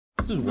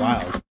is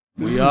wild.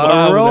 We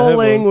are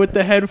rolling with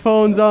the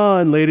headphones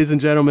on. Ladies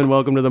and gentlemen,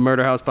 welcome to the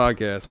Murder House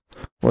Podcast.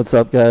 What's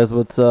up, guys?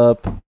 What's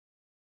up?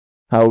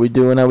 How we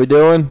doing?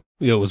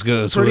 Yo, what's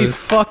good? Pretty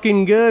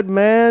fucking good,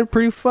 man.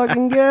 Pretty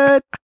fucking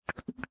good.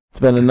 It's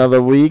been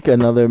another week,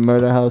 another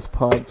Murder House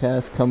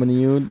Podcast coming to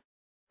you.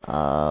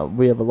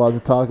 We have a lot to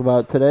talk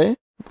about today.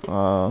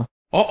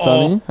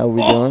 Sonny, how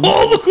we doing?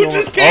 Oh, look who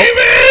just came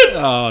in!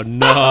 Oh,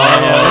 no.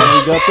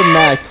 We got the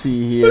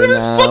Maxi here Look at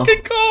now. this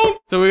fucking coat!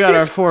 So we got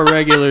our four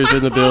regulars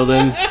in the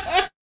building.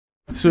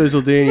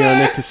 Swizzledino,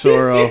 Nick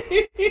Tesoro,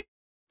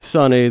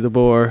 Sonny the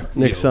Boar,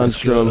 Nick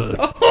Sundstrom.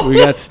 We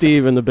got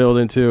Steve in the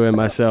building too, and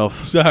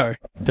myself, Sorry.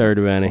 Terry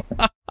Devaney.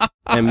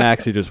 And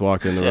Maxie just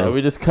walked in the Yeah, room.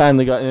 we just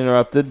kindly got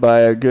interrupted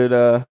by our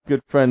good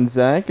friend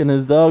Zach and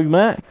his dog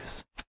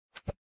Max.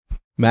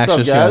 Max What's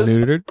up, just got guys?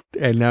 neutered,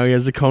 and now he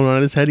has a cone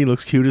on his head. He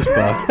looks cute as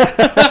fuck.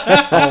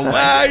 Oh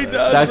my he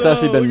does, Zach's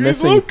actually though. been He's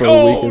missing so for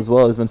a week cold. as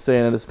well. He's been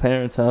staying at his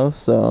parents' house,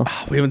 so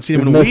We haven't seen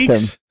him We've in missed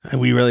weeks.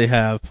 And we really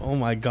have. Oh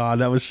my god,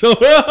 that was so...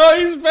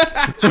 he's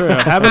back! Sure,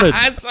 having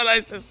That's so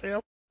nice to see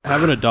him.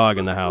 a dog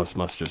in the house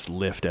must just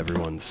lift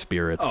everyone's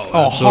spirits.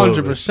 Oh,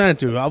 Absolutely. 100%,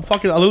 dude. I'll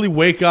literally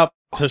wake up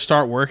to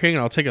start working,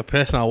 and I'll take a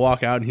piss, and I'll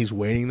walk out, and he's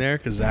waiting there,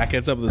 because Zach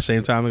gets up at the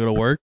same time to go to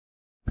work.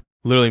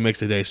 Literally makes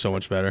the day so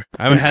much better.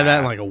 I haven't had that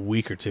in like a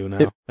week or two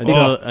now.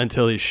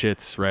 Until he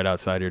shits right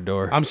outside your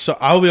door. I'm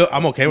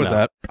okay with No.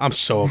 that. I'm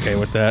so okay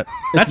with that.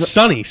 That's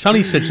Sunny. Sunny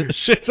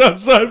shits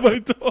outside my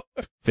door.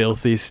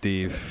 Filthy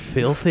Steve.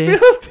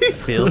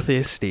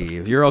 Filthy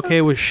Steve. You're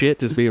okay with shit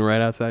just being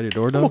right outside your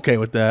door, I'm though? okay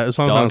with that as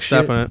long as I Dog don't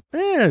step shit? on it.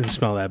 It doesn't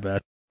smell that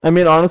bad. I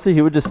mean, honestly,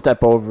 he would just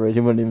step over it. He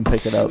wouldn't even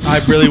pick it up. I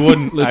really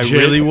wouldn't. I Legit.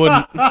 really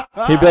wouldn't.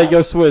 He'd be like, "Yo,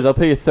 Swizz, I'll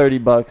pay you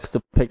 $30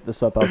 to pick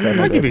this up outside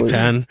my I'll door, give you please."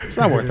 10. It's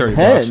not worth 30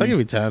 10? bucks. I'll give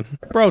you 10.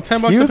 Bro,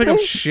 10 bucks to Excuse pick up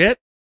me? shit?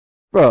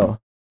 Bro.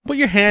 Put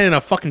your hand in a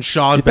fucking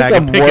Shaw's You think bag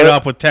and I'm pick it worth-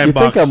 up with 10 You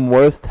bucks. think I'm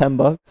worth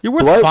 $10? You're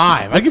worth Do I- 5.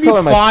 I What's give the you color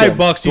of my $5 skin?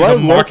 bucks to Do use I a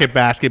look- Market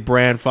Basket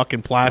brand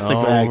fucking plastic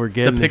Oh, bag we're to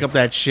getting- pick up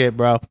that shit,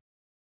 bro.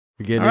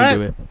 We're getting All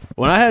into it.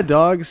 When I had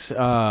dogs,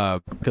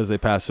 because they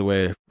passed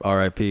away,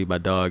 R.I.P., my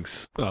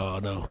dogs. Oh,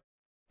 no.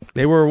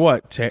 They were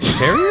what?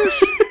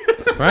 Terriers?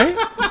 Right?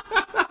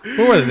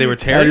 What were they? They were I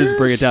terriers? just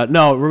bring it down.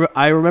 No,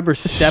 I remember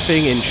stepping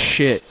in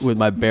shit with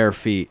my bare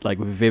feet, like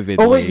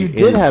vividly. Oh, wait, you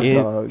did have in,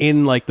 dogs.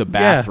 in like the Yeah,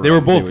 bathroom. they were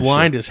both would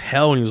blind shit. as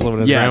hell when he was living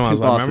in his Yeah, grandma's.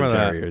 two I Boston remember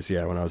that. Terriers.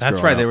 Yeah, when I was That's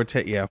growing right. up.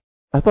 They were yeah.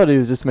 I thought he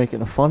was just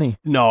making it funny.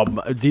 No,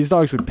 these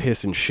dogs would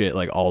piss and shit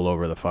like all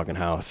over the fucking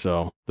house.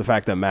 So the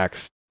fact that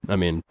Max,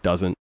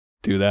 doesn't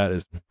do that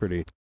is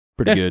pretty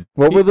Yeah. good.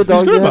 What were the He's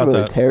dogs good you had? about Were they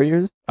that.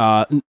 terriers?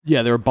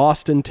 Yeah, they were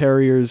Boston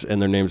Terriers, and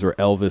their names were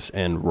Elvis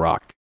and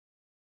Rock.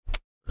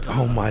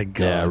 Oh my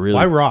god. Yeah, really.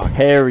 Why rock?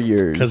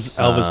 Terriers. Because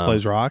Elvis Um,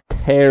 plays rock.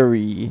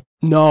 Terry.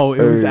 No,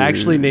 it was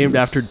actually named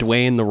after Ers.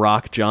 Dwayne the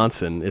Rock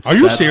Johnson. Are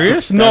you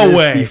serious? That No is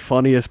way. The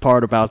funniest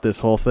part about this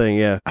whole thing,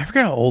 yeah. I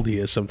forget how old he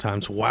is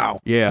sometimes. Wow.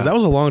 Yeah. 'Cause that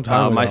was a long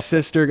time ago. My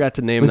sister got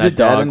to name Was your that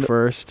dad dog into-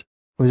 first.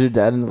 Was your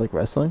dad into like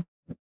wrestling?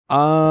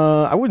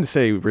 I wouldn't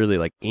say really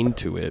like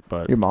into it,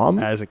 but Your mom?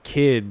 as a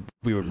kid,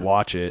 we would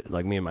watch it.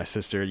 Like me and my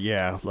sister,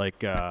 yeah. Like,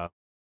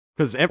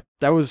 because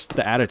that was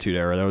the Attitude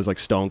Era. That was like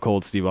Stone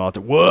Cold Steve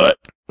Austin. What?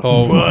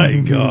 Oh my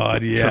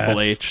god, yes.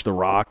 Triple H, The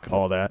Rock,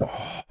 all that.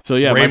 So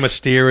yeah, Rey my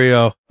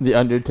Mysterio. The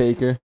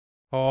Undertaker.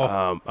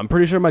 Oh, I'm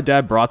pretty sure my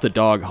dad brought the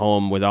dog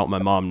home without my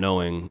mom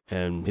knowing,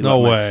 and he No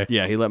let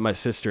way. He let my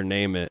sister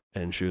name it,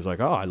 and she was like,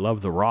 "Oh, I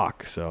love The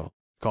Rock," so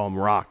call him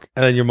Rock.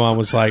 and then your mom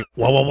was like,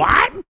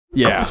 what?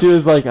 Yeah, She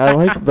was like, "I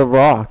like The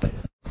Rock."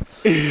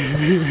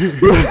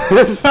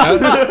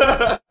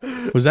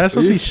 Was that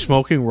supposed to be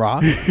smoking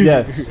rock?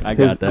 Yes. I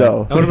got his that.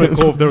 dough. That would have been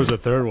cool if there was a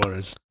third one.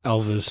 It's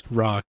Elvis,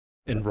 Rock,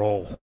 and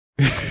Roll.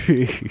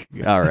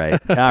 all right.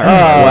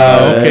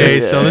 Wow. Okay, yeah,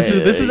 so this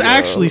is yeah,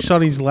 actually yeah.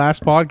 Sonny's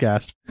last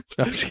podcast.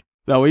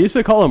 No, we used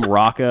to call him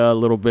Rocka a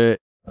little bit,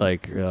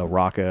 like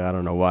Rocka. I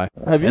don't know why.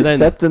 Have you And then-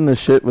 stepped in the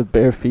shit with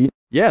bare feet?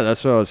 Yeah,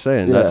 that's what I was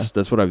saying. Yeah.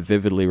 That's what I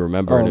vividly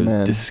remember, and Oh, it was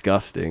man.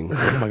 disgusting.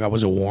 Oh my god,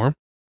 was it warm?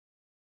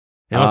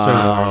 It must have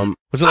been warm.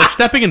 Was it like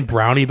stepping in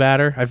brownie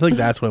batter? I feel like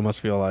that's what it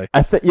must feel like.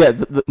 I think. Yeah.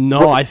 The,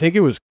 No, I think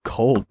it was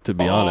cold, to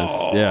be honest.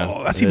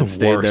 Yeah, that's and even it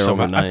stayed worse. there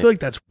somehow. I overnight. feel like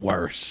that's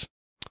worse.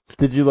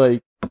 did you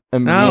like? No,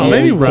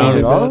 maybe immediately brownie clean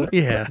it off? batter.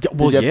 Yeah. Yeah,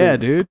 well, Did you have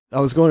to- dude. I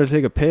was going to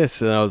take a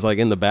piss, and I was like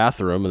in the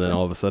bathroom, and then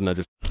all of a sudden,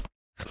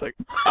 it's like,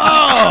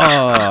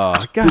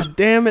 oh, god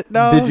damn it,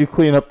 no. Did you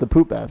clean up the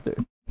poop after?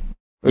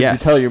 Or Yes,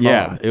 did you tell your mom?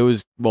 Yeah, it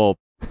was. Well,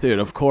 dude,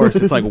 of course,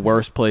 it's like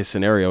worst place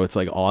scenario. It's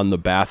like on the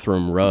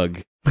bathroom rug,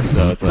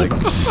 so it's like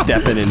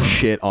stepping in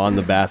shit on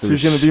the bathroom.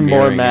 She's gonna be more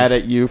smearing mad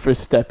at you for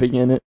stepping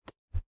in it.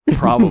 it.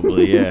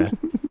 Probably, yeah.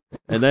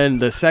 And then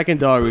the second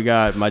dog we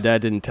got, my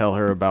dad didn't tell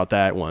her about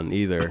that one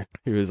either.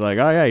 He was like,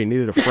 "Oh yeah, you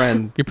needed a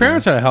friend." Your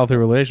parents had a healthy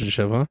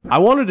relationship, huh? I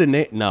wanted to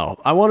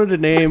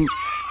name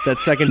that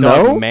second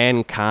No? dog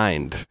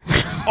Mankind.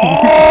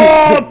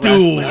 Oh,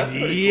 dude.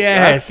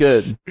 Yes.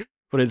 That's good.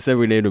 But instead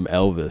we named him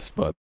Elvis.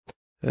 But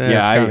That's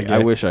yeah, kinda I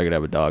gay. wish I could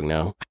have a dog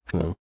now.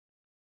 So.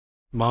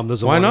 Mom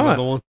doesn't Why want not?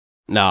 another one.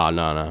 No. Of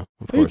Are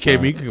you course kidding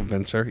not. me? You can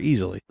convince her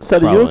easily.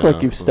 Sonny, you Probably look like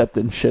not. you've stepped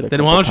in shit.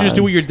 Then why don't you just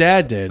do what your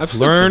dad did? I've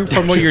Learn slept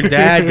from what your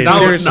dad did. not,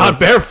 Seriously. not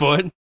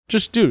barefoot.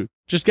 Just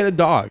get a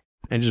dog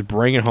and just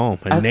bring it home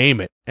and I-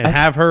 name it and I-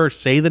 have her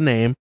say the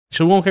name.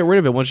 She won't get rid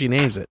of it once she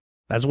names it.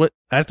 That's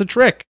the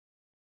trick.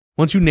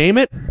 Once you name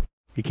it,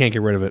 you can't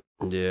get rid of it.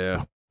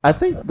 Yeah. I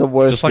think the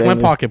worst Just like thing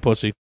my pocket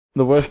pussy.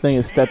 the worst thing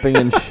is stepping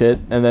in shit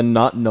and then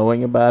not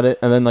knowing about it,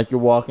 and then like you're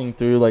walking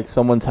through like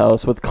someone's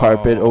house with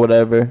carpet or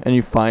whatever, and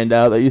you find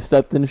out that you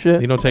stepped in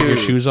shit. You don't take your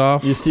shoes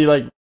off. You see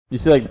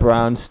like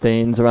brown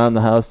stains around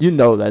the house. You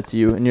know that's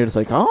you, and you're just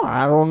like, oh,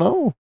 I don't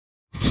know.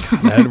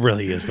 That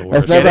really is the That's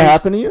worst. never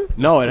happened to you.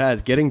 No, it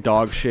has. Getting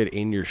dog shit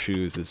in your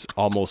shoes is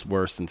almost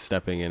worse than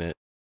stepping in it.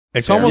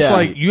 It's almost Yeah.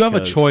 like you have a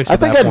Because- choice. I at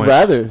think that I'd point.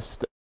 rather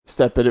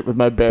step in it with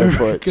my bare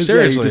foot. 'Cause,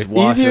 Seriously. you just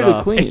wash Easier it to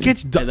off. clean. It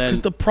gets And because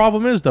then- the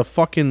problem is the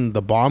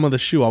bottom of the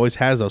shoe always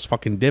has those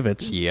fucking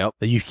divots Yep.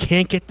 that you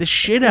can't get the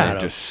shit And out it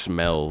of. just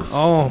smells.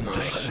 Oh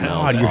my Smells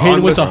god! You're awful.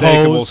 hitting with the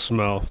Unmistakable hose,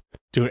 smell.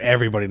 dude.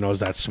 Everybody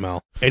knows that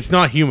smell. It's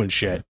not human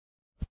shit.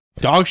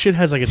 Dog shit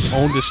has like its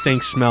own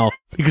distinct smell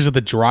because of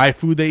the dry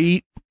food they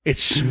eat. It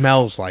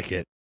smells like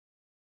it.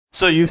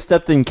 So you've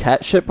stepped in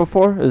cat shit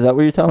before? Is that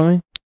what you're telling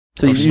me?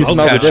 So you smelled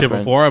smell the cat shit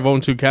difference. before. I've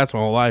owned 2 cats my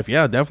whole life.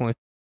 Yeah, definitely.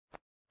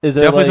 Is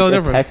there definitely like tell a the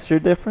difference. texture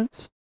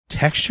difference?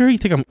 Texture? You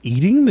think I'm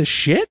eating the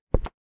shit?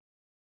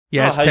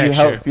 Yeah, it's how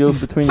texture. it feels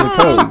between your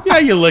toes. Yeah,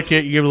 you lick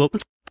it. You give it a little.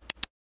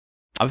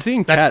 I've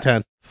seen That's cat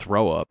 10.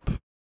 throw up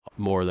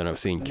more than I've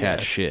seen cat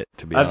Yeah. shit,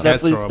 to be I've honest.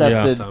 definitely throw up,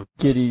 stepped yeah. in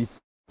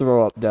Giddy's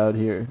throw up down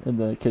here in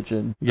the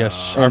kitchen.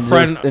 Yes, Uh, our and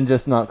friend,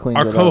 just not cleaned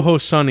our it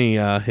co-host Sonny,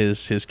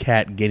 his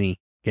cat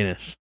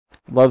Guinness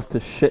up. Loves to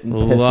shit and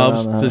piss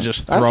loves around the to house.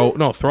 just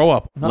Actually, throw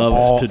up. not Loves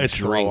all- to it's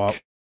throw drink. up.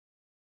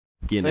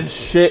 and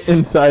Guinness. shit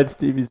inside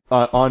Stevie's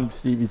on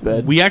Stevie's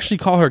bed. We actually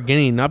call her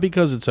Guinea not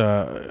because it's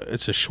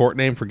a short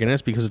name for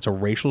Guinness, because it's a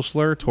racial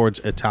slur towards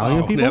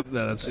Italian people. Yep,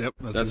 that's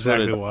That's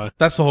exactly what why.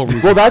 That's the whole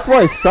reason. Well, that's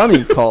why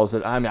Sonny calls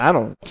it. I mean, I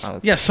don't.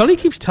 Yeah, Sonny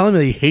keeps telling me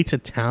that he hates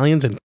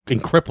Italians and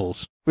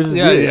cripples. Which is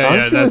Yeah, weird. yeah,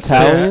 Aren't you that's-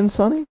 Italian,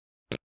 Sonny?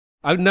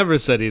 I've never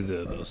said either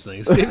of those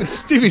things.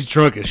 Stevie's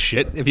drunk as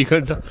shit. If you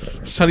couldn't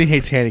tell. Sonny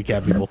hates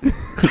handicapped people.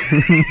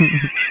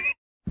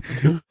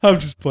 I'm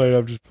just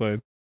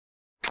playing.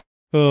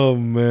 Oh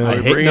man,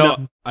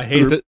 I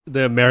hate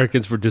the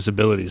Americans for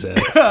Disabilities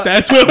Act.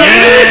 That's what.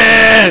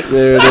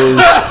 There it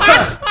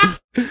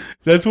is.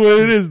 That's what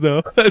it is,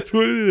 though. That's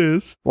what it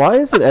is. Why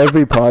is it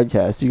every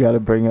podcast you got to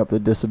bring up the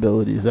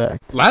Disabilities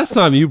Act? Last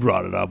time you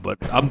brought it up, but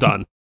I'm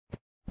done.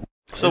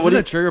 So what is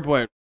that trigger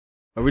point?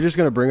 Are we just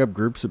gonna bring up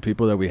groups of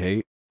people that we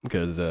hate?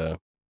 Because those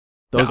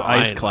No, I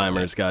ice ain't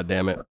climbers,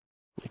 goddammit,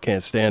 I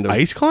can't stand them.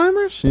 Ice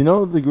climbers? You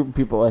know the group of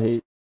people I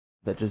hate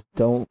that just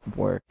don't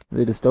work.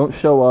 They just don't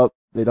show up.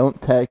 They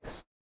don't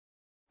text.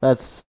 I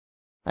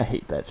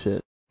hate that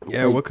shit.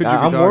 Yeah, Like, what could you be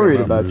I'm talking worried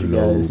about? about you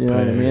guys. You know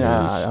what I mean?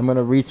 Lopez. I'm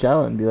gonna reach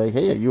out and be like,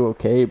 "Hey, are you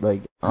okay?"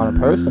 Like on a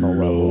personal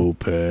level.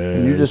 Lopez.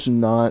 And you're just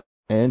not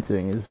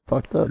answering is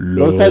fucked up.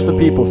 Those types of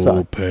people suck.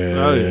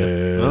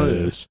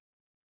 Lopez.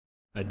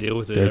 I deal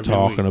with it. They're every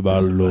talking week.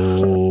 about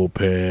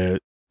Lopez.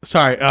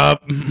 Sorry.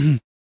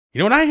 You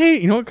know what I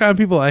hate? You know what kind of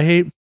people I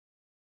hate?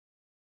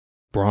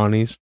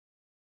 Brawnies.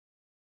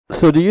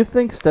 So do you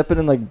think stepping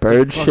in like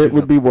bird fuck shit is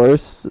would a- be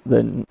worse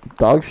than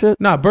dog shit?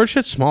 Nah, bird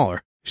shit's smaller.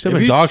 You step If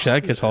in you dog s- shit,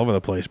 that gets all over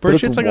the place. But Bird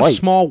it's shit's like a white.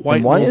 small white.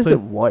 And why little is thing.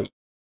 it white?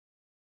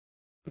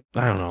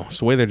 I don't know. It's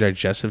the way their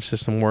digestive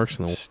system works.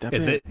 And Step Yeah,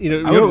 in. you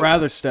know, I would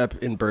rather step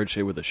in bird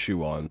shit with a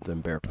shoe on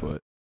than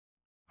barefoot.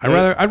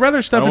 I'd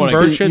rather step I don't in wanna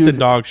bird see shit you- than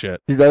dog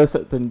shit. You'd rather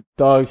step in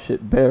dog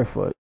shit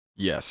barefoot.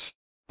 Yes,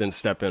 than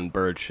step in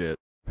bird shit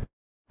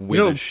with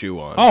know- a shoe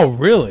on. Oh,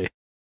 really?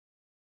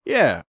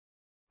 Yeah.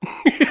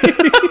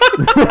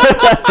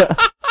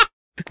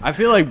 I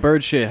feel like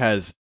bird shit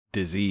has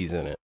disease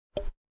in it.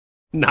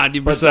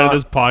 90% of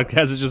this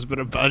podcast has just been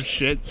about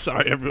shit.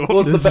 Sorry, everyone.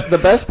 Well, the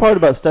best part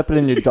about stepping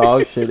in your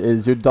dog shit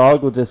is your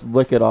dog will just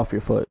lick it off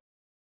your foot.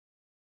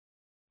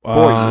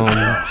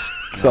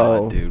 So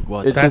God, dude,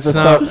 what? it's That's just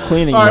a not-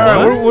 self-cleaning. all right,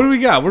 now. all right, what do we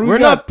got? What do we We're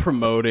got? not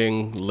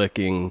promoting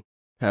licking,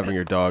 having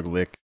your dog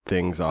lick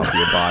things off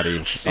your body. on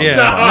this Yeah,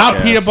 No. not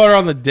podcast. peanut butter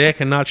on the dick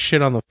and not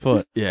shit on the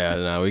foot. Yeah,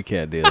 no, we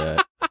can't do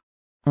that.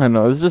 I don't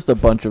know. It's just a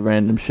bunch of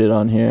random shit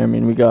on here. I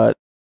mean, we got.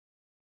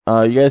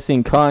 You guys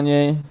seen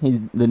Kanye?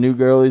 He's the new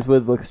girl he's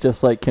with looks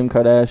just like Kim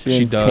Kardashian.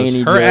 She does.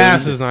 Cheney Her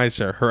ass Jones. is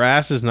nicer. Her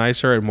ass is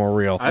nicer and more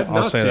real. I've I'll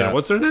not say seen that. it.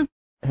 What's her name?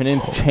 Her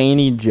name's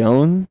Cheney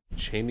Jones.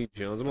 Cheney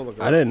Jones. I'm gonna look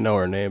her I up. didn't know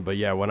her name, but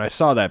yeah, when I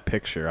saw that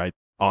picture, I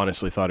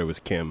honestly thought it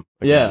was Kim.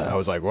 Yeah. I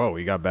was like, whoa,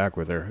 we got back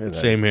with her. And then-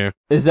 Same here.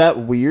 Is that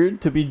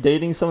weird to be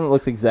dating someone that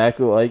looks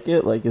exactly like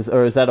it? Like, is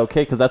that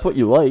okay? Because that's what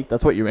you like.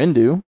 That's what you're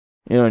into.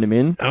 You know what I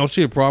mean? I don't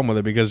see a problem with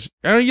it because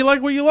you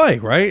like what you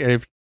like, right? And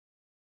if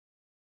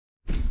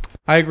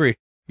I agree,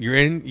 you're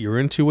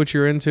into what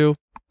you're into.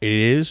 It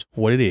is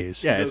what it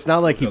is. Yeah, it's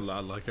not like he. A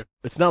lot like her.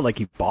 It's not like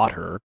he bought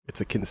her. It's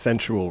a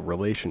consensual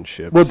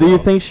relationship. Well, do you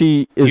so- think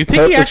she is You think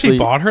he purposely? actually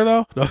bought her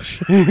though? No.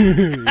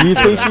 Do you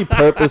think she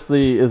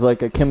purposely is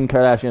like a Kim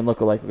Kardashian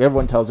lookalike? Like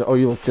everyone tells her, "Oh,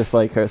 you look just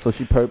like her," so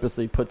she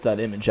purposely puts that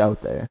image out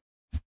there.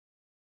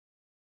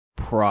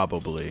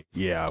 Probably,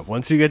 yeah.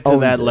 Once you get to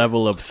Owns that it.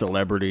 level of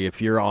celebrity,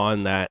 if you're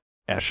on that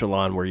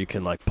echelon where you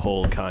can like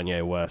pull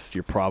Kanye West,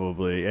 you're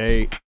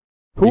probably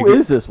Who You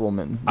is this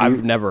woman?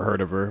 I've never heard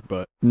of her,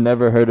 but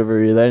Never heard of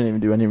her either. I didn't even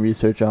do any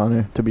research on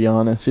her, to be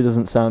honest. She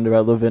doesn't sound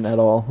relevant at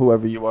all.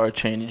 Whoever you are,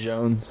 Cheney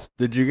Jones.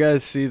 did you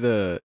guys see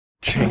the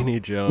Cheney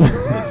Jones?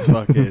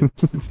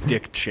 It's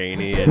Dick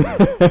Cheney and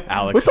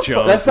Alex What the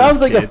Jones. That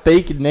sounds like a kid.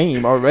 fake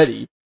name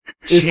already.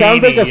 It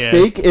sounds like a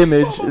fake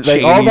image.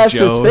 Like all Cheney that's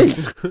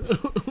Jones. just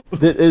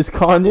fake. Is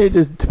Kanye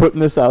just putting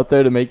this out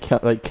there to make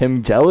like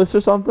Kim jealous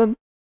or something?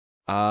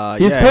 He's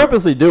yeah,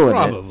 purposely doing it.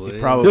 Probably. He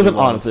He probably doesn't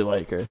wants- honestly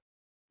like her.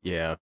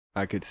 Yeah,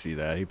 I could see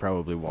that. He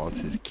probably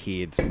wants his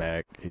kids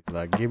back. He's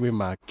like, give me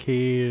my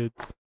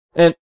kids.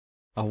 And-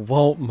 I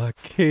want my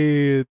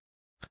kids.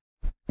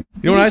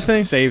 You know what I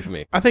think? Save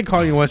me. I think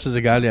Kanye West is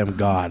a goddamn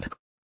god.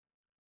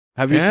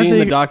 Have you And I seen the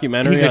think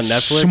documentary He on could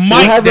Netflix? You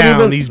smite haven't down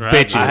even- these Right.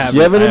 bitches. I haven't-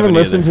 You haven't even either.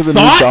 listened to the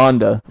Thought- new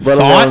Donda, let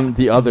Thought- alone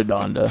the other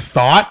Donda.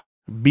 Thought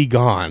be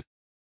gone.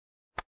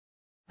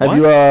 Have What?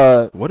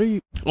 you What are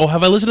you? Oh,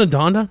 have I listened to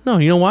Donda? No,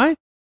 you know why?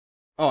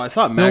 Oh, I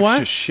thought know Max what?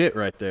 just shit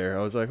right there.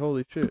 I was like,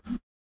 holy shit.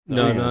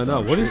 No.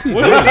 What is he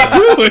What doing? is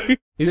he doing?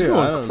 He's Dude, I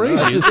going don't crazy.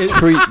 know. That's Is, his is,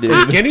 treat, is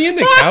dude. Kenny in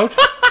the couch?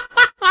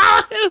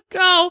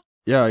 Go.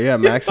 Yeah,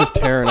 Max is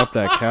tearing up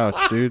that couch,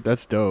 dude.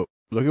 That's dope.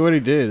 Look at what he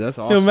did. That's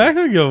awesome. Yo, Max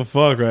don't give a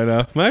fuck right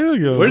now. Max don't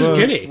give a Where's fuck.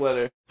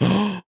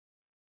 Kenny?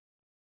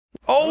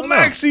 Oh,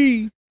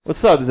 Maxie.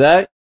 What's up,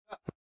 Zach?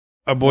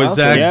 Our boy Nothing.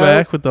 Zach's Yeah.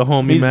 back with the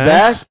homie He's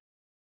Max. back.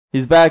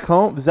 He's back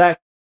home. Zach,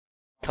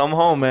 come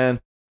home, man.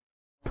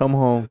 Come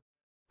home.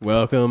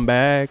 Welcome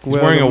back. He's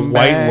wearing a welcome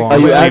white back, long Are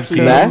you sleeve actually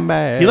tee.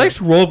 back? He likes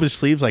to roll up his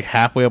sleeves like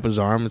halfway up his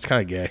arm. It's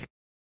kind of gay.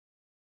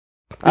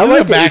 I He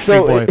like looks like a it.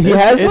 So Backstreet Boy. he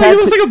has He tattoo-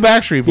 looks like a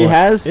Backstreet Boy. he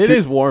has It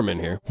is warm in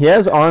here. he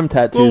has arm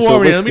tattoos. Well, So it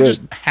Warren, looks let me good.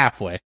 just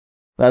halfway.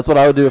 That's what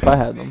I would do if I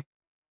had them.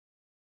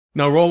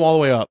 No, roll him all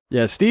the way up.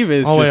 Yeah, Steve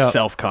is All the way just up.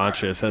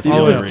 self-conscious. That's He's the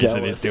only just reason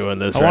jealous. he's doing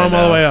this I right want him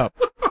now. all the way up.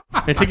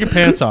 And take your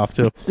pants off,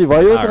 too. Steve, why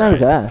are you looking All at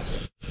his right.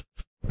 ass?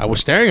 I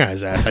was staring at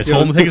his ass. I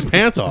told him to take his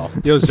pants off.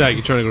 Yo, Zach,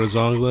 you trying to go to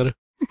Zong's later?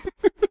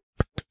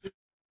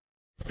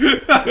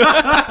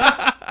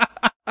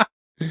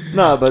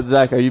 No, but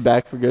Zach, are you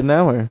back for good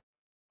now, or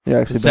you're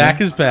actually Zach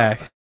back? is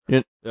back.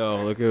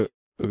 Yo, look at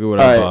what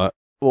All I right. bought.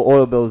 Well,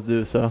 oil bills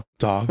do so.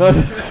 Dog. You're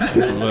it's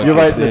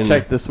writing the in-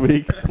 check this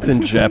week. It's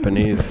in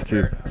Japanese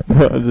too.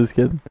 I'm just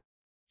kidding.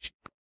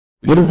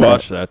 You What should is that?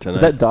 watch that tonight.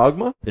 Is that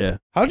Dogma? Yeah,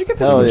 How'd you get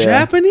this Hell in yeah.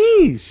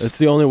 Japanese? that's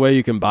the only way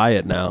you can buy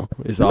it now.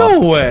 Is No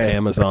off way.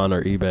 Amazon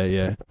or eBay.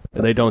 Yeah,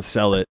 and they don't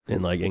sell it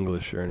in like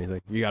English or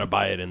anything. You got to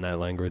buy it in that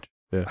language.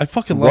 Yeah, I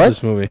fucking love What?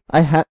 this movie. I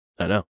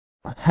I know.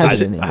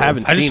 haven't. I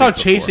haven't. I just seen saw it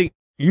before. Chasing.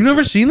 You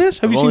never seen this?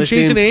 Have I've you seen only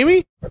Chasing seen-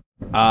 Amy?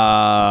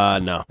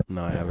 No,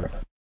 I haven't.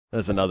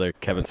 That's another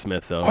Kevin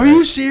Smith though. Are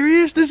you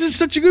serious? This is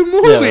such a good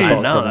movie. Yeah, that's all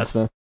I know, Kevin that's-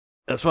 Smith.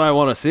 That's why I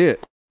want to see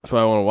it. That's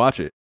why I want to watch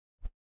it.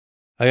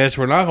 I guess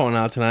we're not going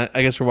out tonight.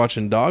 I guess we're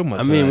watching Dogma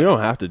I mean, we don't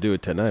have to do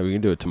it tonight. We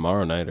can do it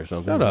tomorrow night or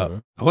something. Shut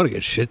up. I want to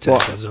get shit Well,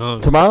 tacked at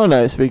Zong. Tomorrow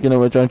night, speaking of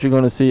which, aren't you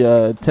going to see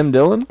Tim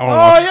Dillon? I wanna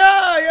watch- yeah.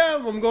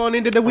 I'm going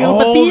into the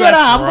Wilbur Oh, Theater.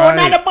 that's I'm going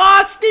down right. to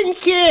Boston,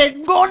 kid.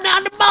 I'm going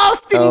down to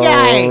Boston, Oh,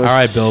 All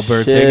right, Bill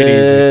Burr, take it easy.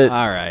 shit.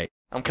 All right.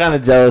 I'm kind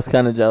of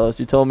jealous.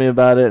 You told me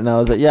about it, and I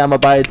was like, yeah, I'm going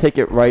to buy a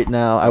ticket right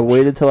now. I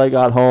waited till I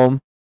got home,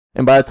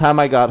 and by the time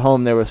I got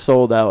home, they were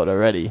sold out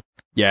already.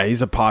 Yeah,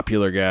 he's a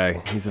popular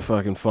guy. He's a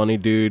fucking funny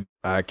dude.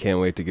 I can't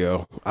wait to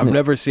go. I've Yeah.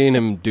 never seen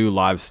him do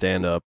live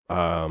stand up.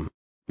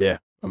 Yeah,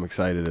 I'm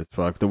excited as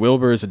fuck. The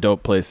Wilbur is a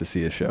dope place to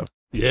see a show.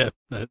 Yeah,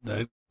 that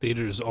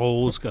theater's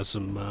old. It's got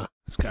some.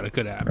 It's got a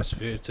good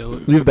atmosphere to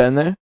it. You've been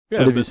there? Yeah,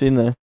 What have you seen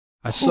there?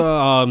 I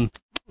saw.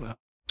 What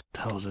the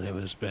hell was the name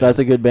of this band? That's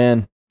a good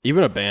band.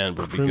 Even a band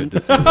would be good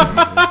to see.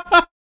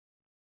 What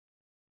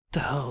the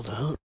hell,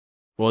 dude?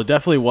 Well, it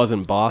definitely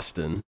wasn't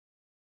Boston.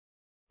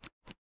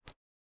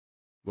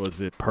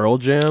 Was it Pearl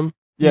Jam?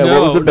 Yeah, No,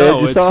 what was the band no,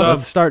 you it's, saw?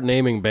 Let's start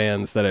naming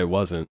bands that it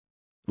wasn't.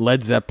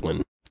 Led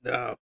Zeppelin.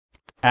 No.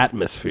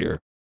 Atmosphere.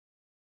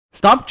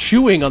 Stop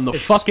chewing on the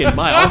It's- fucking mic.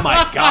 Oh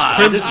my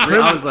god.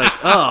 I was like,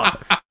 oh.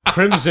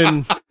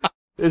 Crimson.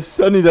 If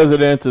Sonny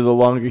doesn't answer, the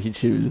longer he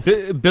chews.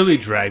 Billy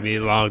dragged me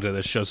along to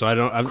this show, so I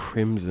don't. I'm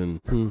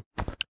Crimson.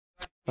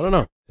 I don't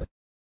know.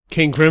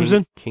 King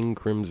Crimson. King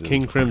Crimson.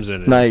 King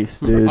Crimson. Nice,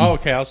 dude. Oh,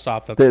 okay, I'll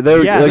stop that. They're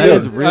Yeah, they're that good.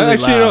 is really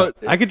Actually, you loud.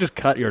 know- I could just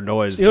cut your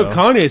noise. You know, though.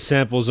 Kanye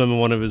samples them in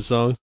one of his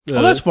songs.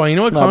 Oh, that's funny. You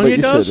know what No, but Kanye you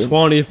does? shouldn't.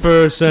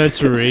 21st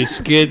century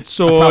probably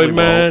schizoid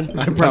man.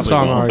 That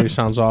song already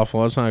sounds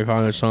awful. That's not a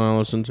Kanye song I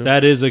listen to.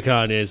 That is a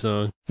Kanye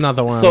song. Not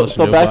the one I So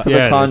listen to. back but- to the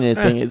yeah, it Kanye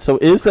thing. So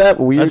is that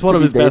weird? That's one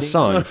to of be his best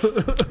dating? songs.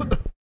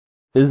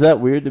 Is that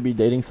weird to be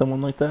dating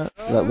someone like that?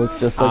 That looks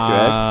just like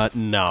your ex?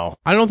 No.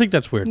 I don't think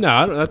that's weird. No,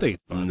 I think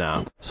it's fine.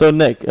 No. So,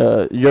 Nick,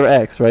 your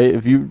ex, right?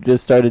 If you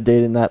just started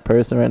dating that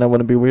person right now,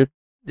 wouldn't it be weird?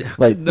 Yeah.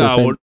 Like, no, the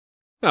same-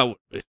 I don't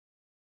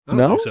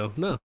No? think so.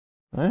 No.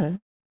 Alright.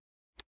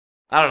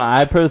 I don't know.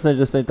 I personally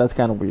just think that's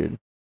kind of weird.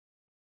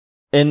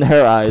 In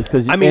her eyes,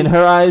 because in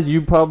her eyes,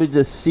 you probably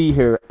just see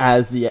her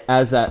as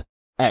that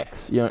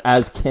ex,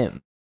 as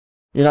Kim.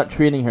 You're not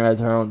treating her as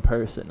her own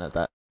person at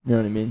that. You know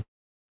what I mean?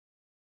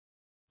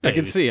 I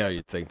can see how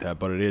you'd think that,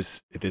 but it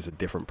is a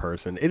different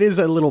person. It is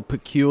a little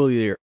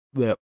peculiar,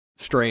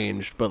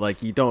 strange, but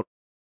like you don't.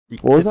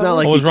 What was it's that? not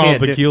like What was you wrong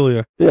can't with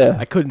peculiar? Yeah.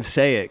 I couldn't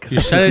say it because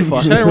You said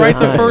it right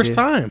the first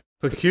time.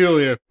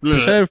 Peculiar. You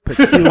said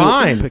it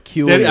fine.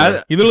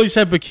 Peculiar. You literally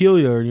said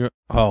peculiar, and you're.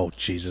 Oh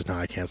Jesus! No,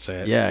 I can't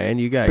say it. Yeah, and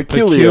you got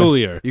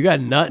Peculiar. You got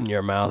nut in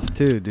your mouth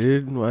too,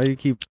 dude. Why do you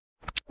keep?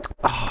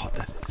 Oh,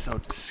 that is so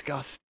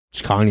disgusting.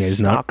 It's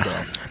Kanye's nut. Stop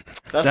that.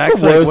 That's Zach's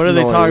the like, worst what are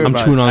they noise. talking I'm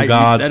about? chewing on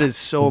gods, That is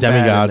so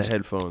demigods. bad in the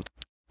headphones.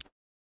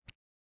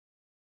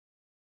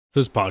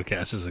 This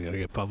podcast isn't going to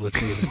get published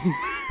either.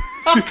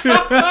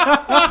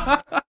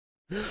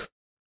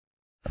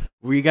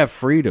 We got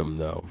freedom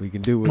though. We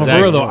can do Well, whatever.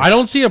 for real though, I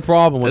don't see a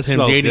problem with That him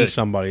smells dating good.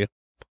 somebody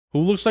who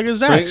looks like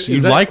his Wait, ex. is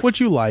You that- like what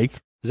you like.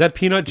 Is that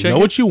peanut You chicken? know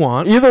what you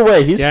want. Either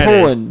way, he's Yeah,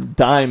 it pulling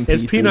dime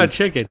It's pieces. peanut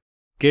chicken.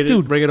 Get it,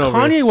 Dude, bring it over.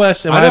 Kanye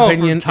West, in I my know, from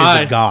opinion, is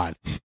Thai. a god.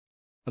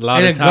 A lot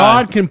And of a time.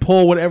 god can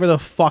pull whatever the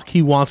fuck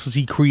he wants because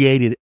he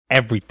created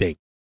everything.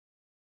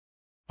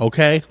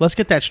 Okay? Let's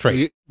get that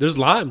straight. There's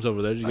limes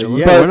over there. Did you get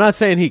Yeah, But- we're not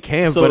saying he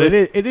can, So but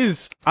if- it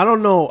is. I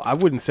don't know. I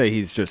wouldn't say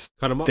he's just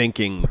Cut 'em up.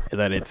 thinking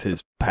that it's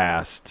his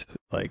past.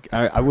 Like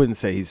I wouldn't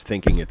say he's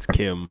thinking it's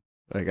Kim.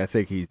 Like I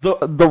think he's.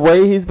 The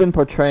way he's been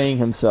portraying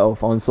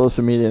himself on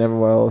social media and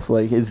everywhere else,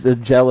 like, is a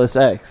jealous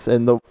ex.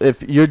 And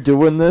if you're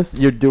doing this,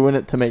 you're doing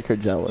it to make her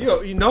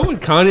jealous. You know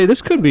what, Kanye?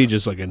 This could be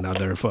just like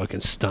another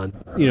fucking stunt.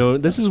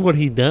 This is what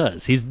he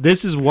does.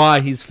 This is why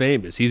he's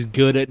famous. He's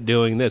good at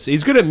doing this.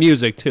 He's good at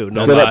music too.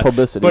 No Good lie. at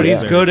publicity. But yeah.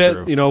 he's good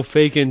Very at true.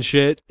 faking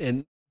shit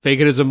and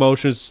faking his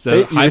emotions to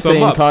You're hype him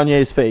saying up.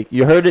 Kanye's fake.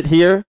 You heard it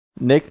here.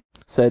 Nick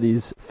said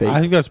he's fake. I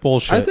think that's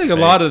bullshit. I think a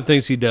lot of the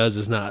things he does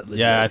is not legit.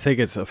 Yeah, I think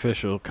it's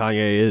official.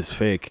 Kanye is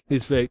fake.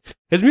 He's fake.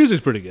 His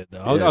music's pretty good though.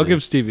 Yeah, I'll it give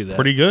is. Stevie that.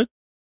 Pretty good.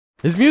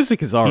 His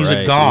music is alright. He's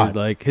a god. Dude.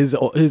 Like his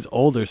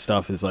older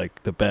stuff is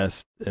like the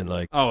best, and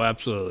like Oh,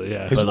 absolutely.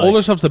 Yeah. His But, like-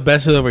 older stuff's the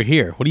best over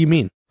here. What do you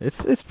mean?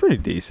 it's pretty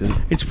decent.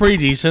 It's pretty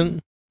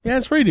decent. Yeah,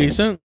 it's pretty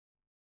decent.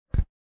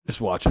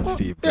 Just watching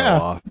Steve go Yeah.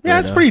 off. Yeah,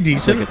 it's pretty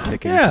decent. Like a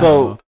ticking Yeah.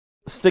 So,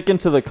 sticking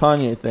to the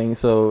Kanye thing,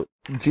 so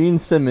Gene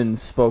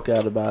Simmons spoke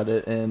out about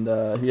it, and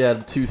he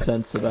had 2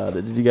 cents about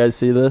it. Did you guys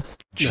see this?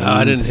 No,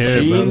 I didn't hear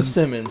it, Gene bro.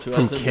 Simmons, who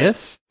from hasn't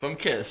Kiss. from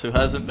Kiss, who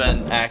hasn't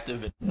been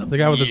active in The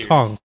guy with the years.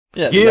 tongue.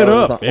 Yeah, the Get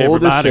guy with up, the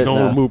old as everybody shit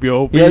gonna now. move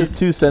your He has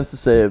 2 cents to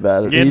say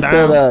about it. Get He down.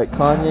 said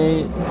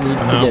Kanye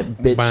needs to get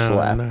bitch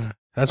slapped.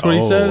 That's what he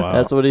Oh, said. wow.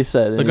 That's what he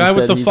said. The And guy he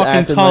with said the he's fucking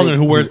acting tongue like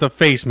and who wears he's- the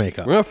face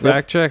makeup. We're gonna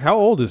fact check. How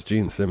old is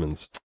Gene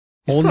Simmons?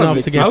 Old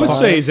enough to get I would fucked.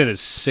 say he's in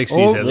his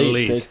 60s Oh, at late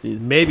least.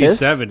 60s. Maybe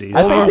Kiss? 70s.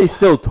 I think they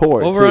still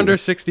tour. Over too. under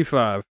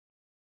 65.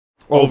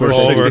 Over Over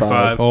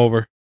 65.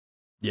 Over.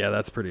 Yeah,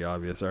 that's pretty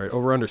obvious. All right,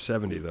 over under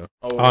 70 though.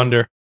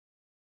 Under.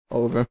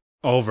 Over.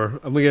 Over.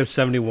 I'm going to give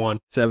 71.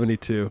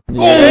 72.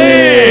 Yeah.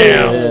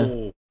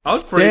 Oh! I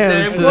was pretty Damn,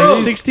 damn so close.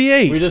 he's-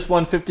 68. We just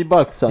won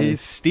 $50, son.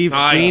 He's Steve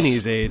Nice.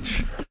 Sweeney's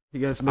age. You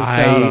guys missed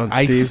I- out on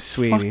I Steve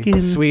Sweeney. fucking-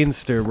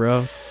 Sweenster,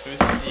 bro.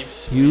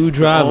 You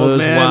drivers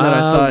man that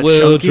I saw at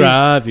will Chunky's.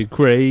 drive you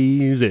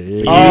crazy.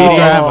 You Oh.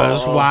 drive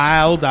us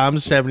wild. I'm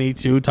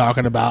 72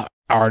 talking about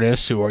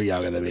artists who are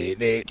younger than me.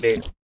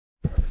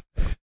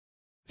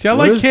 See, I What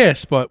like is-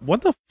 Kiss, but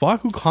what the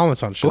fuck? Who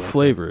comments on shit? What like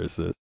flavor is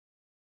this?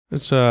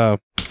 that?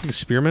 It's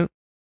spearmint.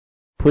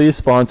 Please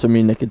sponsor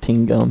me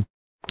nicotine gum.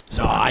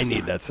 No, I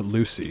need that. It's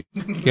Lucy.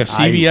 Yeah,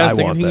 CVS I want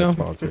nicotine that gum.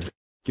 sponsor.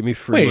 Give me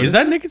free. Wait, money. is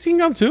that nicotine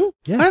gum too?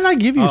 Yes. Why did I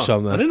give you Oh,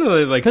 some I then? didn't know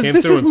they like Because came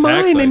this through is in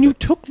packs mine, like and you that.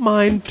 took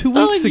mine 2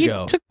 weeks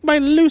ago. took my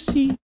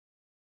Lucy.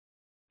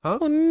 Huh?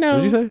 Oh no,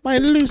 What'd you say? my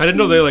Lucy. I didn't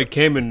know they like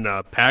came in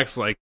packs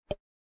like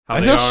how I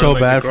they feel are so in,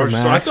 like, bad the for grocery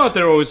store. Max. I thought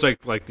they were always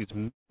like these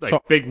like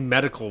So- big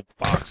medical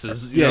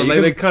boxes. You Yeah, know, you like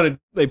can- they kind of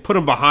they put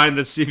them behind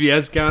the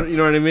CVS counter. You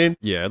know what I mean?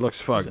 Yeah, it looks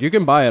fucked. You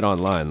can buy it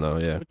online though.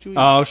 Yeah,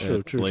 Oh, Yeah,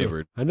 true.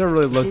 flavored. I never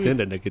really looked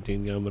into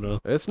nicotine gum at all.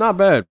 It's not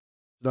bad.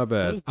 Not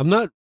bad. I'm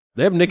not.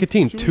 They have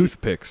nicotine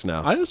toothpicks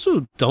now. I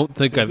also don't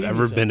think I've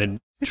ever been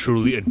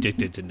truly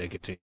addicted to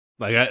nicotine.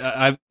 Like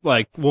I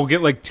like will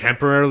get like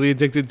temporarily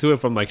addicted to it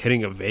from like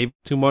hitting a vape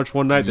too much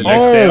one night. The next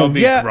day I'll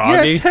be yeah,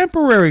 groggy. yeah,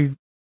 temporary.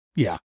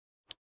 Yeah,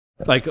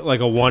 like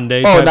a one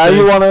day. Oh, type now thing.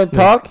 you want to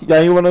talk?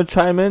 Now you want to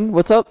chime in?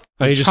 What's up?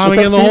 Oh, you just chiming what's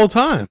in up, the Steve? whole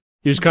time.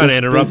 you just kind of Just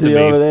interrupted busy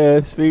over me.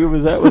 there. Speaker,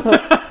 was that? What's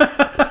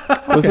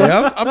up? What's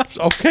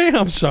Okay, up?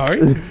 I'm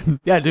sorry.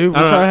 Yeah, dude, we're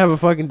I don't trying know. to have a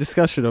fucking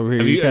discussion over here.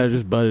 Have You, you- kind of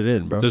just butted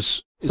in, bro.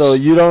 Just So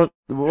you don't.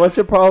 What's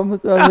your problem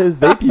with his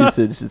vape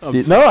usage?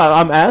 Steve? No,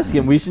 I'm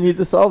asking. We should need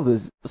to solve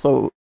this.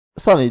 So,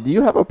 Sonny, do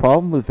you have a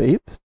problem with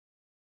vapes?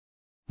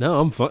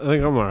 no, I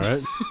think I'm all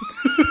right.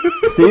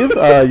 Steve,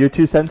 your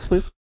 2 cents,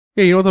 please.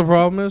 Yeah, you know what the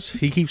problem is?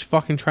 He keeps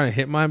fucking trying to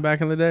hit mine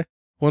back in the day.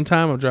 One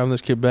time, I'm driving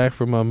this kid back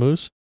from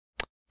Moose.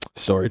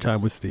 Story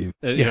time with Steve.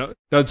 You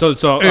know, so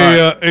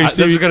Hey, this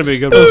Steve, is gonna be a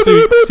good Oh,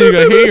 one. Steve,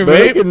 I hear your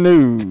vape. Breaking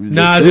news.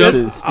 Nah, This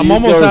dude, is Steve I'm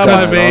almost out of my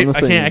Gozan on vape.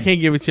 the I scene.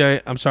 can't give it to you.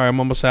 I'm sorry, I'm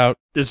almost out.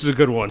 This is a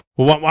good one.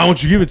 Well, why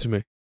don't you give it to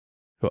me?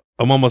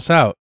 I'm almost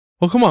out.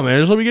 Well, come on, man.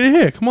 Just let me get it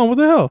here. Come on, what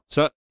the hell?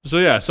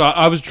 So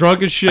I was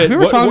drunk as shit. Have you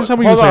ever talked to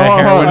somebody Hold who's on, like a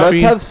hold heroin on. Let's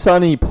fiend? have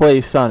Sonny play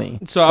Sonny.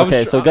 So I was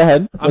Okay, so go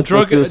ahead. I'm Let's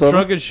drunk do this over.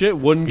 as shit.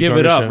 Wouldn't You give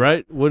drunk it as up, shit.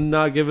 right? Would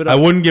not give it I up.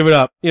 wouldn't give it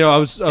up. You know, I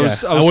was I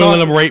wouldn't let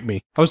talking, him rape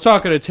me. I was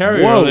talking to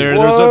Terry Whoa, earlier. And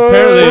there was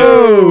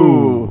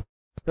Whoa.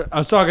 I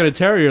was talking to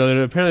Terry earlier.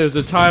 And apparently,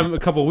 there was a time a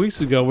couple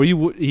weeks ago where you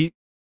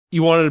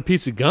wanted a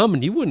piece of gum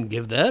and you wouldn't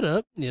give that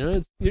up. You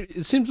know,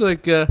 it seems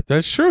like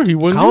That's true. He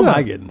wouldn't How do am that.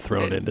 I getting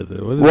thrown into this?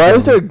 Why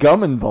is there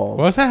gum involved?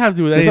 What does that have to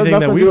do with This has anything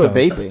that nothing to we've do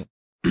done? with vaping.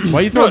 Why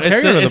are you no, throwing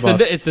Terry under the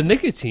bus? it's the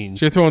nicotine.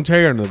 So you're throwing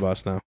Terry under the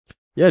bus now.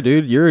 Yeah,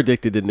 dude, you're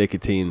addicted to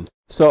nicotine.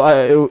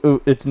 So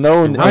it's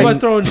known. How am I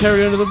throwing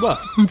Terry under the bus?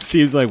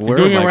 Steve's like, where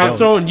doing am it I right I'm going?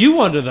 throwing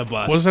you under the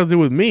bus. What does that have to do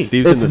with me?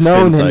 Steve's It's in the spin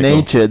known in cycle.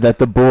 nature that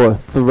the boar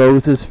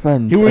throws his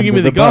friends. He wouldn't give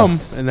me under the gum,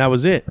 bus. and that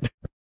was it.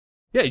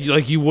 Yeah,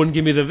 you wouldn't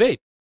give me the vape.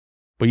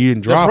 But you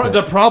didn't drop it.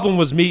 The problem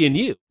was me and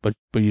you. But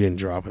you didn't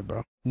drop it,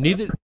 bro.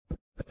 Neither.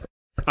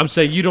 I'm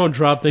saying you don't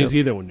drop things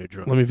either when you're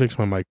drunk. Let me fix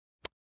my mic.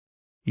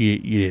 You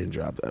didn't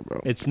drop that, bro.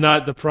 It's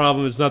not the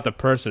problem. It's not the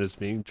person. It's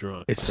being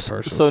drunk. It's the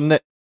person. So,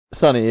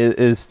 Sonny,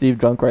 is Steve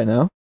drunk right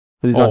now?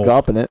 'Cause he's not Oh.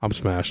 dropping it. I'm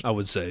smashed. I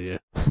would say, yeah.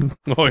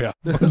 Oh yeah,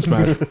 I'm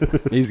smashed.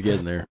 He's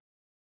getting there.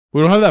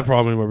 We don't have that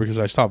problem anymore because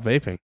I stopped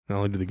vaping. I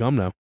only do the gum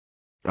now.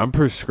 I'm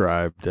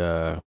prescribed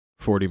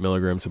 40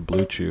 milligrams of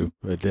Blue Chew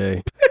a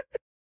day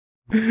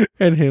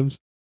And hymns.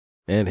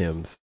 and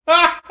Hims.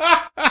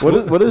 What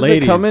is it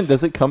Ladies, come in?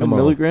 Does it come in come on.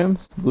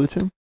 milligrams? Blue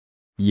Chew?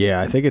 Yeah,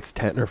 I think it's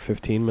 10 or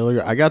 15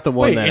 milligrams. I got the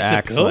one Wait, that it's a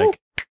acts pill? like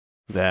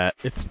that.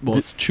 It's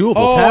chewable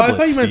Oh, I tablets,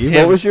 thought you meant Steve. Hims.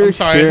 What was your I'm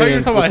sorry, I thought you were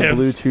experience talking with about the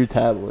Blue Hims. Chew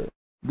tablet?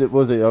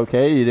 Was it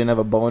okay? You didn't have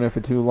a boner for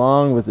too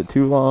long? Was it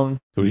too long?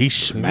 Dude, he Too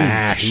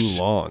smashed.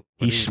 long.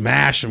 He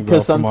smashed him.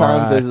 Because girl, from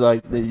sometimes RI. there's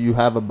like you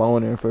have a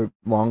boner for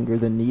longer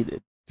than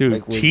needed. Dude,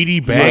 like with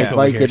TD Bank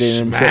over here Vicodin and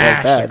shit like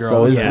smashed the that. girl.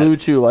 So is Yeah. Blue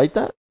Chew like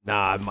that?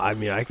 Nah, I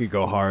mean, I could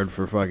go hard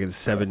for fucking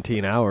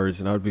 17 hours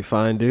and I would be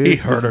fine, dude. He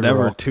hurt It's a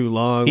never girl. too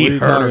long. He What are you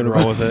hurt a talking girl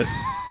about? with it.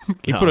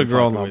 He No, put a I'm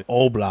girl on fucking the with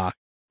old block.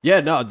 Yeah,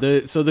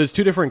 no. So there's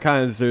two different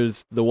kinds.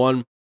 There's the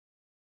one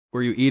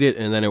where you eat it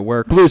and then it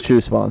works. Blue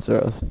Chew sponsor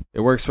us. It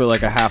works for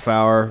like a half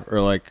hour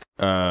or like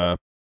or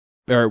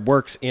it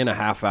works in a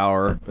half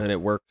hour and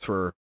it works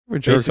for We're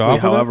jerked basically off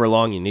with it? however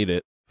long you need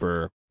it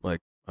for, like,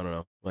 I don't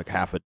know, like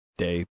half a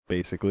day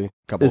basically, a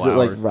couple Is it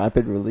hours. like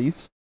rapid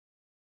release?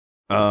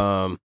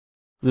 um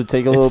Does it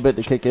take a little bit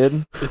to kick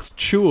in? it's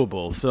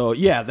chewable. So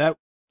yeah, that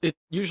it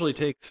usually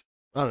takes,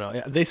 I don't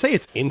know. They say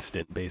it's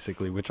instant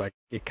basically, which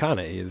it kind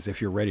of is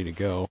if you're ready to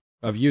go.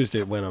 I've used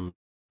it when I'm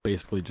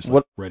basically just like,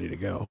 What- ready to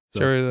go. So,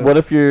 Jerry, What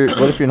if you're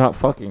not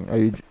fucking?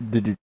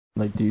 Do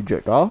you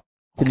jerk off?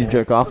 Can you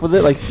jerk off with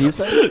it like Steve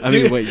said? I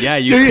mean, wait, yeah,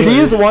 you Dude, could.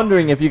 Steve's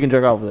wondering if you can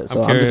jerk off with it,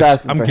 so I'm curious. just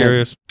asking. I'm for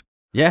curious.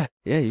 Yeah,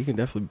 you can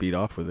definitely beat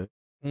off with it.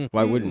 Mm.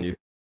 Why wouldn't you?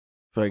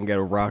 If I can get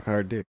a rock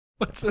hard dick.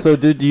 What's Him. So,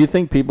 do you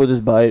think people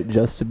just buy it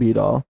just to beat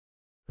off?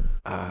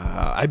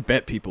 I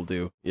bet people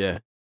do. Yeah.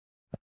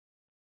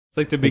 It's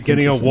like the That's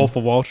beginning of interesting. Wolf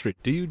of Wall Street.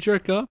 Do you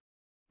jerk off?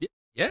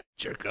 Yeah,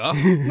 jerk off.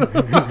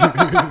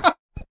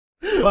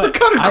 What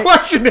kind of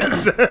question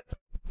is that?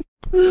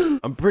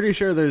 I'm pretty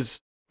sure there's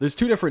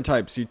two different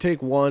types. You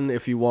take one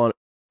if you want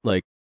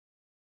like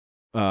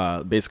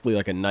basically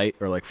like a night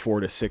or like 4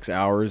 to 6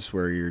 hours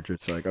where you're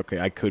just like, okay,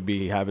 I could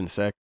be having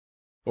sex.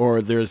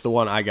 Or there's the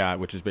one I got,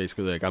 which is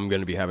basically like I'm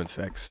gonna be having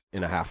sex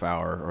in a half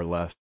hour or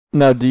less.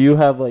 Now, do you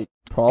have like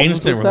problems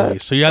Instant with release.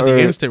 that? So you have Or-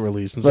 the instant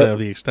release instead but- of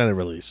the extended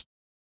release.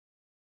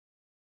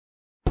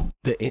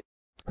 You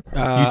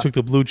You took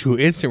the Blue Chew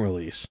instant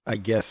release. I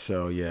guess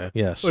so, yeah.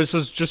 Yes. Wait, so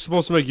it's just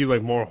supposed to make you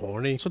like more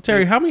horny? So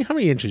Terry, how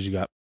many inches you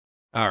got?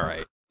 All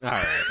right.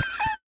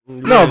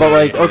 No, but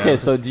like, okay,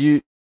 so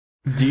do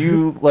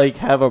you like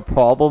have a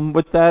problem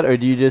with that, or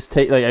do you just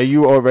take like, are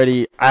you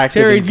already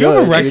active? Terry, and do you have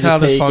good, you're erectile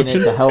just taking it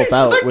dysfunction? to help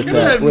out with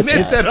that? With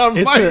admit that? that on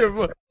It's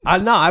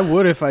microphone. No, I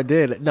would if I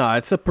did. No,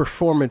 it's a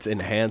performance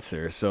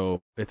enhancer, so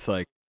it's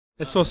like,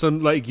 It's supposed to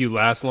make you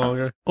last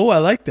longer. Oh, I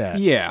like that.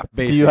 yeah, Do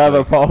basically. you have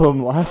a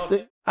problem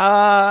lasting?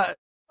 I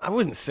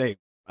wouldn't say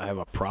I have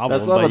a problem.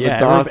 That's not but what the yeah,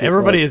 doctor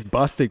everybody said. has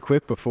busted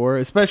quick before,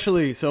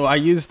 especially. So I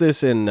use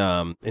this in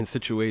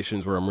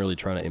situations where I'm really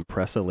trying to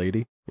impress a lady.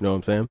 You know what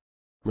I'm saying?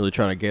 I'm really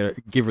trying to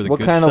give her the What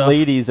good kind stuff. of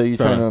ladies are you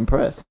trying Trying to to-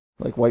 impress?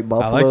 Like white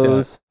like that.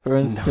 buffaloes, for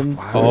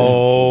instance? wow.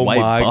 Oh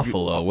White my!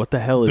 buffalo. What the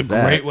hell The is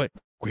that? Great White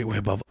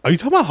Buffalo. Are you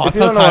talking about Hot If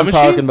you Tub don't know what Time I'm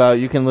talking Machine? about,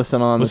 you can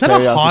listen on Was the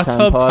that a Teriyaki Hot Time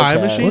Tub Time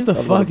podcast Machine? What the a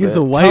fuck little is a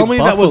bit. white Tell me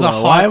that was a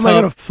buffalo? hot Why am I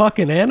tub- gonna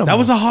fucking animal? That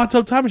was a Hot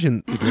Tub Time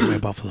Machine. The Great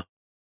White Buffalo.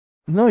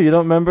 No, you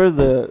don't remember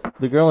the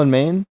girl in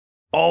Maine?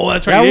 Oh,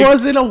 that's That right.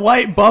 wasn't a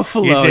white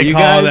buffalo. You did You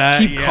call guys that,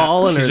 keep yeah.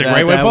 calling her She's a that.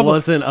 great white That buffalo.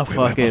 wasn't a Great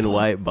white fucking buffalo.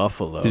 white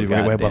buffalo. She's a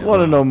great white goddamn. I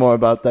want to know more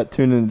about that.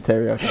 Tune in to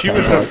Teriyaki. She Time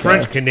was a podcast.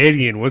 French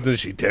Canadian, wasn't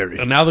she, Terry?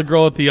 And now the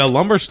girl at the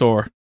lumber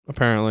store,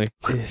 apparently.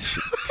 That's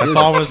all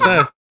I'm going to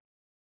say.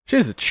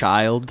 She's a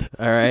child,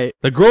 all right?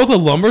 The girl at the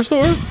lumber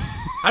store?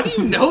 How do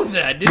you know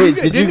that? Wait,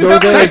 did you go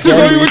there That's the again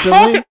girl you were recently?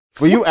 talking-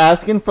 Were you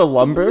asking for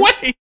lumber?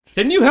 Wait.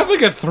 Didn't you have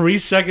like a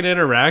 3-second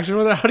interaction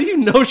with her? How do you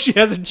know she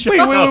has a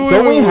child? wait.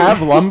 Don't we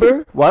have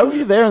lumber? Why were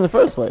you there in the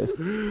first place?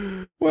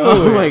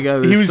 Oh my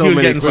god, He was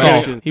getting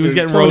salt. He was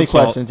getting So many road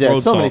salt. questions. Yeah,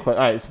 Road so many salt. questions.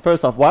 All right, so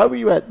first off, why were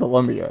you at the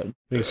lumberyard?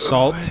 The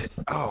salt.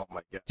 Oh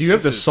my god. Do you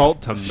have the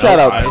salt to Shut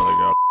melt up.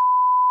 ice?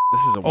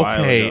 This is a while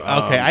Okay, ago.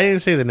 okay. I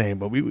didn't say the name,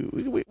 but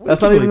we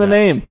That's not even the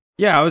name.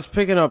 Yeah, I was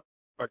picking up.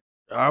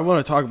 I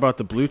want to talk about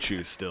the blue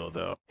chew still,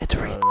 though.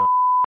 It's I don't know.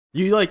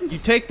 You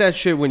take that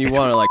shit when you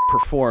want to like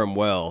perform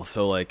well.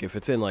 So like if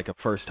it's in like a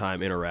first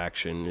time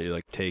interaction, you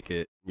like take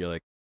it. You're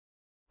like,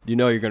 you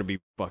know, you're gonna be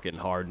fucking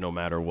hard no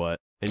matter what,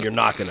 and you're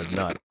not gonna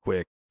nut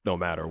quick no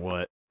matter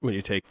what. When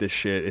you take this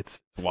shit, it's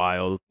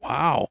wild.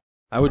 Wow.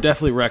 I would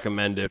definitely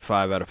recommend it.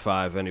 5 out of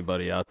 5.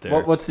 Anybody out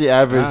there? What's the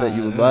average that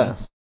you would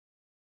last?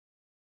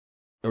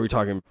 Are we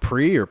talking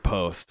pre or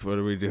post? What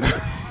do we do?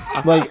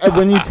 Like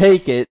when you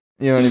take it,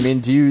 you know what I mean?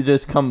 Do you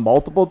just come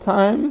multiple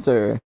times,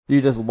 or do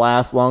you just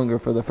last longer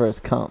for the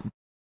first come?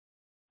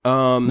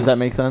 Does that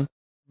make sense?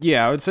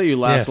 Yeah, I would say you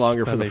last Yes,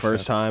 longer that for the makes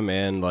first sense. time,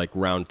 and like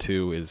round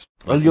 2 is.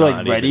 Are you like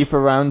not ready even-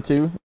 for round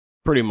 2?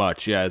 Pretty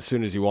much, yeah. As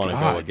soon as you want to go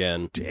God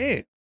again,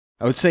 Damn.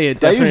 I would say it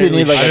 'Cause I usually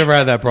definitely. need, like, I never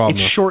had that problem. it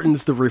though.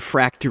 shortens the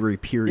refractory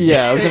period.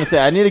 Yeah, I was gonna say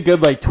I need a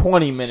good like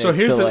 20 minutes So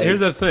here's to the like here's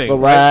the thing. right?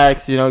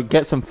 relax, you know,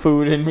 get some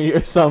food in me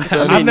or something.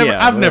 I I've mean, never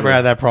yeah, I've never whatever.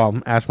 had that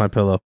problem. Ask my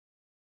pillow.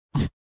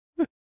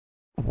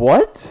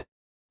 What?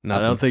 I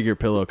Nothing. don't think your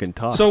pillow can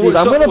talk. So, Steve,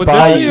 I'm gonna would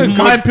buy this be a you-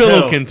 good my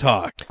pillow pill? can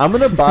talk. I'm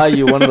gonna buy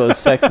you one of those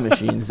sex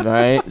machines, all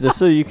right? Just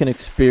so you can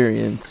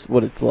experience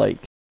what it's like.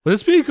 Would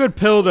this be a good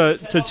pill to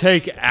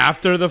take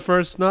after the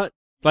first nut?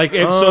 Like,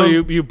 if so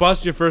you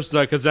bust your first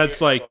nut, because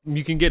that's like,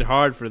 you can get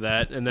hard for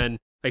that, and then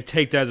like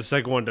take that as a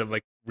second one to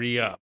like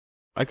re-up.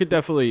 I could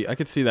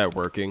see that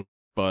working,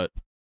 but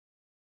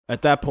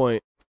at that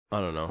point, I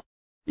don't know.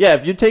 Yeah,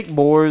 if you take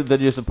more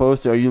than you're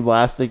supposed to, are you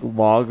lasting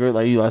longer?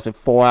 Like you last like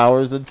 4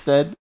 hours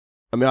instead?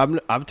 I mean,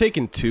 I've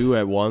taken 2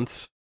 at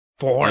once.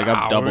 4 Like hours.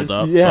 I've doubled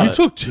up. Yeah. You but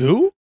took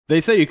 2? they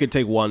say you could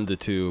take 1 to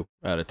 2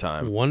 at a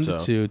time. 1 so.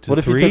 to 2 to What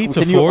if 3 you took? to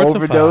Can you 4 to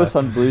overdose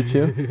 5. on Blue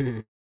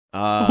Chew?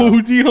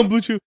 Oh, Dion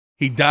Blue Chew.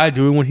 He died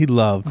doing what he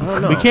loved. I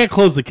don't know. We can't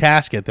close the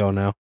casket though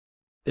now.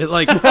 It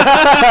like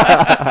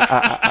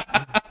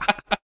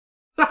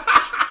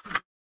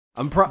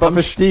But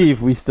for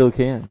Steve, we still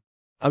can.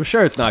 I'm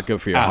sure it's not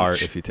good for your Ouch.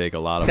 heart if you take a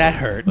lot of That it,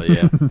 hurt. But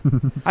yeah.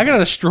 I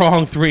got a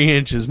strong 3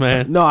 inches,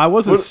 man. No, I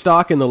wasn't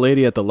stalking the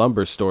lady at the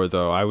lumber store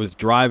though. I was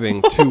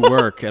driving to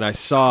work and I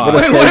saw What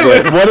a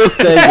segue! What a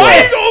segue! Why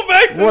are you going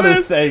back to What a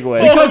this?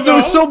 segue! because Oh, there no.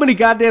 was so many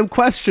goddamn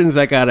questions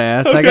I gotta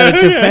ask. I Okay, gotta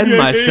yeah, defend yeah,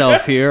 yeah,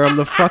 myself here. I'm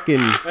the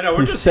fucking. I know, we're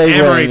He's just segueing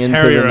hammering into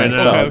Terry the right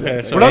next now. topic.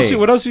 Okay, so- What else? Hey.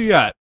 What else you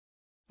got?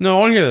 No, I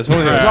want to hear this. I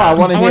want to hear this. No, I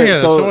want to wanna hear. this.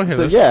 I So, wanna hear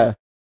so this. yeah.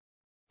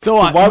 So,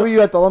 So why were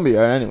you at the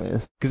lumberyard,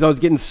 anyways? Because I was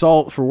getting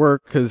salt for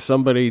work because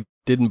somebody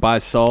didn't buy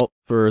salt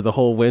for the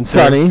whole winter.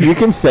 Sonny, you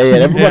can say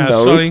it. Everyone Yeah,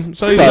 knows. Sonny-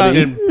 Sonny. Sonny's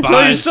Didn't So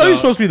buy he's salt.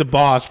 supposed to be the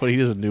boss, but he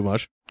doesn't do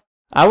much.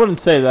 I wouldn't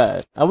say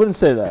that. I wouldn't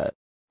say that.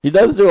 He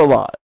does do a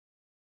lot.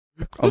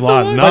 A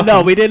lot of But nothing.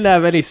 no, we didn't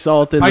have any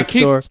salt in I the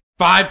keep store.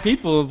 5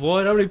 people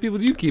employed. How many people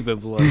do you keep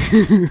employed?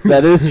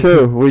 That is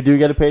true. We do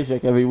get a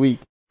paycheck every week.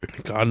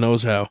 God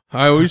knows how. All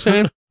right, what are you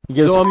saying? He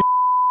gives. So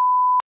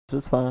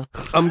It's fine.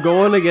 I'm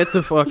going to get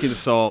the fucking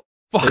salt.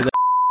 Fuck.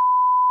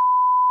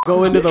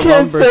 Go into You the can't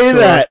lumber say store.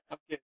 that.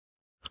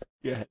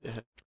 Yeah.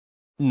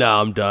 No,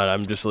 I'm done.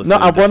 I'm just listening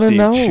I to wanna Steve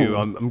know. chew.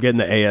 I'm getting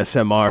the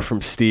ASMR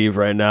from Steve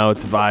right now.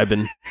 It's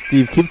vibing.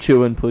 Steve, keep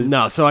chewing, please.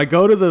 No, so I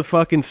go to the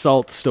fucking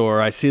salt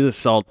store. I see the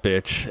salt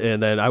bitch,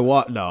 and then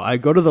I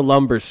go to the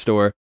lumber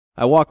store.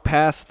 I walk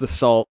past the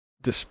salt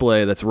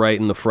display that's right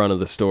in the front of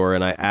the store,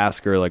 and I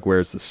ask her like,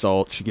 "Where's the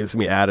salt?" She gives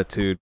me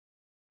attitude.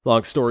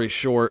 Long story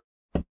short,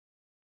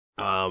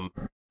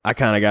 I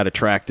kind of got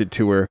attracted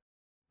to her,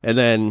 and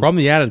then From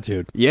the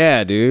attitude.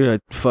 yeah, dude,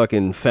 I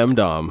fucking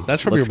femdom.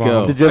 That's from Let's your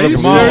mom. go. Did you Are ever you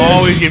Your mom serious?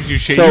 always gives you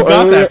shit. So you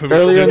got earlier, that from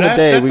earlier in the That-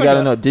 day, that's we like got to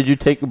a- know, did you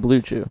take a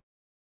Blue Chew?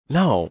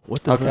 No,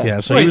 what the Okay. fuck? Yeah,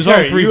 so Wait, he was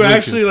Terry, on free. you Blue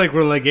actually Chew. like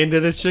were like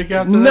into this chick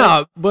after that?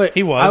 No, but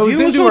He was. I You was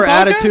listen into to her the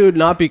podcast? attitude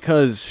not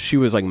because she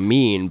was like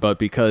mean, but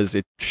because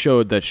it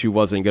showed that she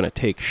wasn't gonna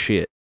take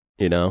shit.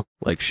 You know,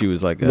 like she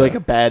was like Like a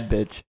bad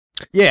bitch.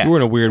 yeah. You were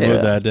in a weird Yeah.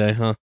 mood that day,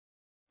 huh?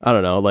 I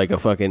don't know, like a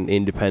fucking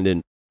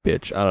independent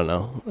bitch. I don't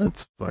know.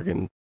 That's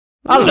fucking.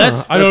 I don't know.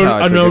 That's I don't. how I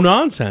A took no it.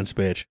 nonsense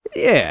bitch.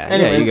 Yeah.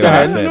 Anyways, you go get what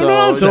I'm ahead. saying.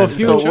 No, So, no, if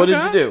you- so check what did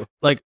out. you do?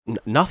 Like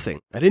nothing.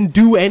 I didn't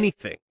do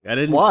anything. I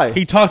didn't. Why?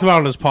 He talked about it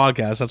on his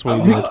podcast. That's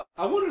what he did.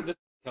 I wonder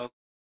this.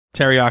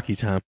 Teriyaki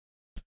time.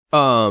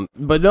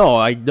 But no,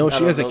 I know she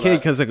don't has a know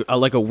kid that. because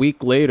like a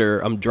week later,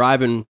 I'm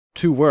driving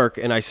to work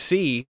and I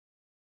see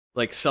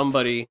like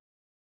somebody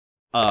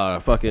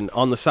fucking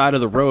on the side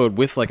of the road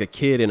with like a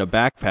kid in a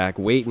backpack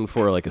waiting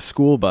for like a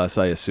school bus,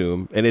 I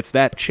assume. And it's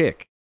that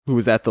chick who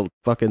was at the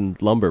fucking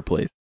lumber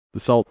place, the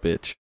salt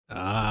bitch.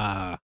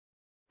 Ah.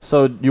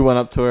 So you went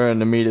up to her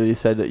and immediately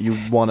said that you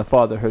want to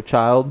father her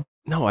child?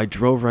 No, I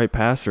drove right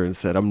past her and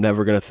said, I'm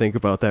never going to think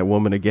about that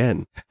woman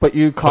again. But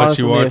you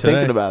constantly are are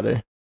thinking today. about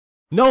her.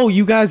 No,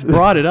 you guys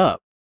brought it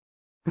up.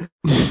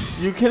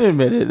 You can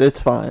admit it.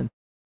 It's fine.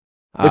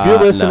 If you're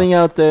listening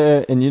out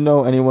there and you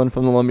know anyone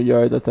from the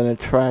lumberyard that's an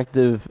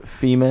attractive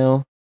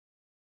female,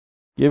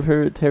 give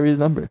her Terry's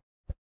number.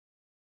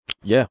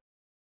 Yeah.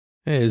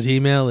 Hey, his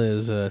email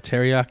is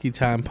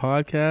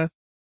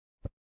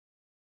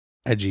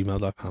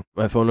teriyakitime@gmail.com.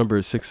 My phone number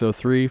is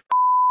 603.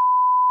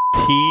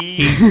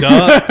 T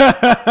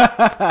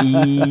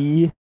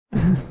E.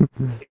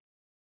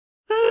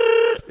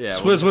 Yeah.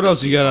 Swizz, what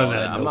else you got on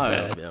that I'm not.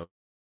 notepad? Yeah.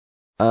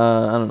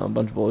 I don't know, a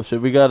bunch of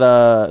bullshit. We got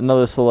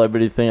another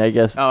celebrity thing, I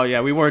guess. Oh,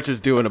 yeah, we weren't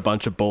just doing a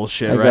bunch of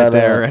bullshit I right got,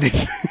 there or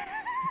anything.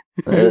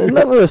 None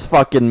of this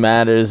fucking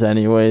matters,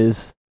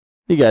 anyways.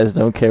 You guys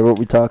don't care what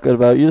we talking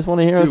about. You just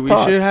want to hear us Dude, we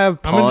talk. should have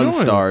I'm Pawn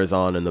enjoying it. Stars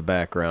on in the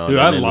background. Dude,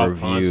 and I then love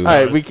Pawn review.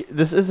 Stars. All right,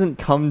 this isn't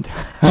come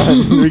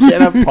down. We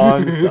can't have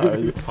Pawn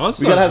Stars. Pawn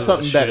We gotta have Stars is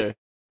something shit. better,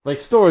 like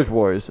Storage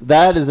Wars.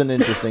 That is an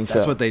interesting show.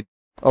 That's what they.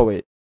 Oh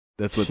wait,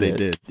 That's what they Shit.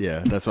 did. Yeah,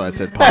 that's why I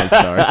said Pawn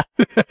Star.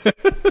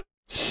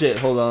 shit.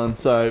 Hold on,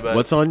 sorry, but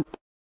What's on?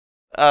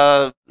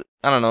 I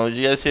don't know. Did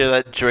you guys hear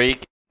that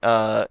Drake?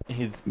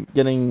 He's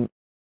getting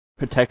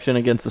protection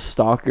against a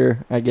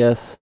stalker. I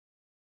guess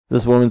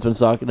this woman's been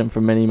stalking him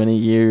for many, many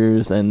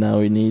years, and now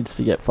he needs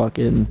to get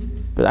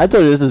fucking. But I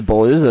told you this is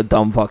bull. This is a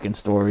dumb fucking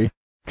story.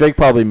 Drake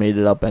probably made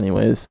it up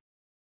anyways.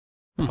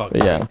 Fuck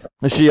But yeah,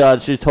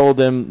 she told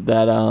him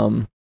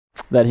that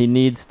that he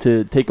needs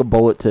to take a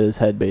bullet to his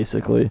head.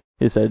 Basically,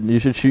 he said you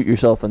should shoot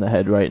yourself in the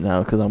head right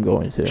now because I'm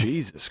going to.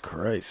 Jesus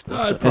Christ! I'd What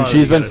the- And probably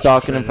she's been get a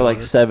stalking him for like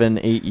restraining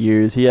 7-8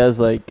 years. He has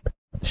like,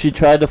 she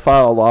tried to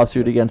file a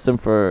lawsuit against him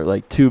for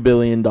like $2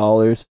 billion.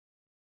 order.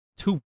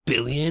 $2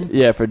 billion?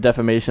 Yeah, for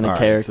defamation of All right,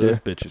 so character. this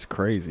bitch is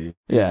crazy.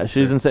 Yeah,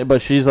 she's insane,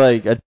 but she's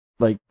like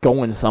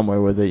going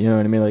somewhere with it. You know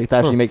what I mean? Like it's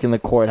actually making the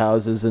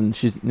courthouses, and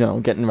she's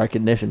getting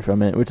recognition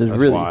from it, which is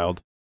That's really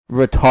wild.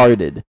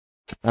 retarded.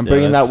 I'm Yeah,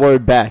 bringing that that's-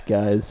 word back,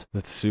 guys.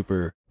 That's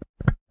super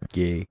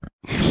gay.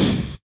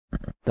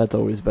 That's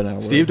always been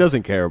our Steve word.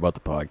 doesn't care about the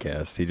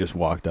podcast. He just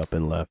walked up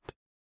and left.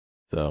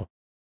 So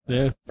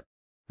Yeah.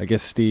 I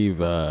guess Steve,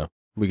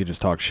 we could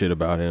just talk shit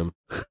about him.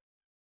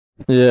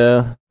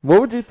 Yeah.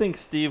 What would you think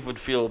Steve would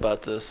feel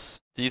about this?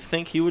 Do you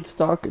think he would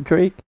stalk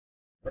Drake?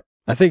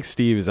 I think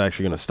Steve is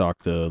actually going to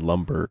stalk the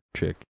lumber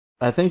chick.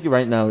 I think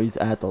right now he's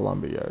at the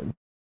lumberyard.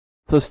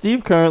 So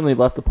Steve currently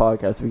left the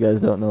podcast. If you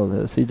guys don't know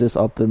this, he just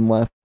upped and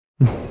left.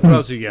 What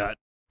else you got?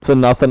 So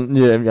nothing.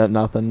 Yeah, you got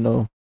nothing.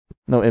 No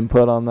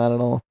input on that at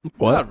all.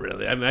 Not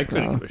really. I mean, I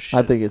couldn't No, give a shit.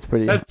 I think it's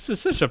pretty. That's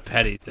just such a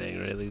petty thing,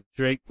 really.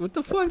 Drake, what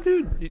the fuck,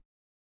 dude? You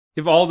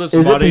have all this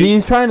Is it? money.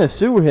 He's trying to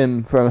sue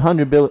him for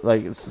 $100 billion,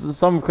 like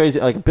some crazy,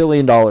 like $1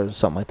 billion, or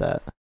something like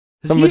that.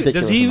 Some does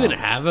ridiculous he even amount.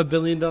 have $1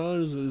 billion?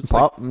 It's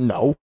like,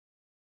 No.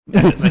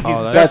 yeah, like he's-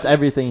 That's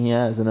everything he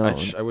has. And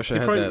I wish I he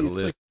had probably that needs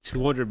list.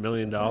 like $200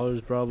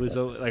 million, probably.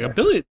 So, like $1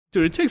 billion,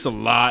 dude. It takes a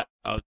lot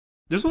of.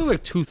 There's only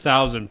like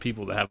 2,000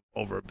 people that have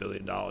over $1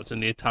 billion in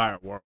the entire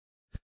world.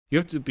 You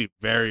have to be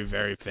very,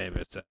 very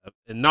famous to have,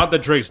 and not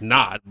that Drake's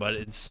not, but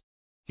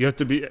you have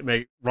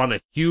to run a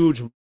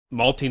huge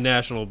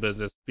multinational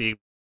business, be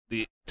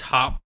the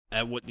top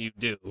at what you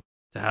do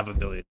to have $1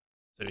 billion.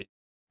 I mean,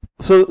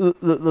 So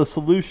the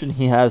solution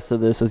he has to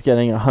this is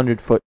getting a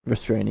 100-foot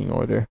restraining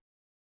order,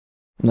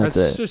 and that's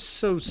it. just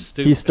so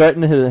stupid. He's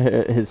threatened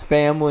his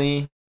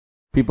family,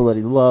 people that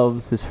he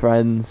loves, his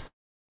friends.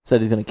 Said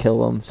he's gonna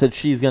kill him. Said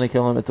she's gonna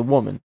kill him. It's a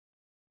woman.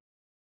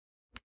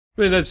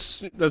 I mean,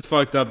 that's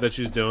fucked up that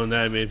she's doing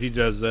that. I mean, if he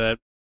does that,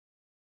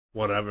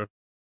 whatever.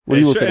 What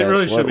are you It looking it at?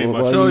 really should be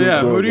much. So do you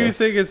yeah, go who with do you this?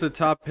 think is the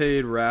top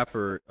paid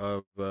rapper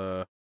of?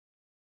 Lil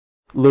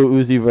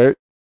Uzi Vert?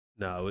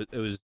 No,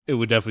 it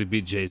would definitely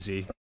be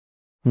Jay-Z.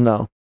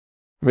 No.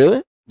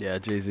 Really? Yeah,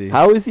 Jay-Z.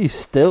 How is he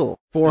still?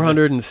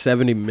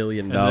 $470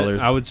 million. And then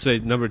I would say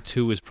number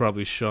 2 is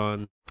probably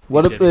Sean.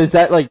 What Diddy. is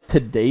that like to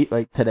date?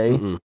 Like today?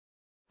 Mm-mm.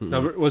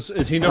 Mm-mm.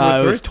 Is he It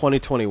number 3? was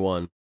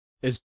 2021.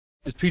 Is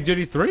P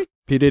Diddy 3?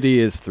 P Diddy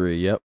is 3.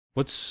 Yep.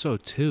 What's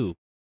 2?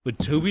 Would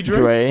 2 be Drake?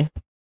 Dre,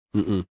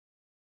 Mm-mm.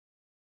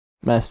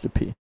 Master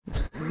P,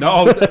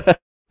 No,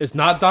 it's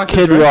not Dr.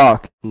 Kid Dre.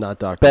 Rock, Not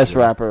Dr. best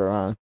Dre. rapper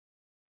around.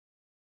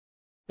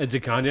 Is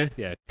it Kanye?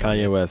 Yeah,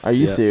 Kanye West. Are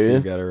you Yeah, serious?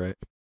 Steve got it right.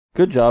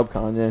 Good job,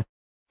 Kanye.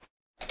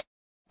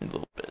 A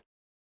little bit.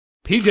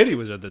 P Diddy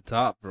was at the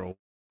top, bro.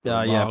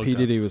 Yeah. Long P time.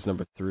 Diddy was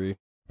number 3.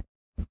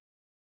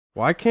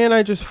 Why can't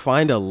I just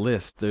find a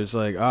list? There's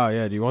like, oh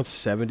yeah, do you want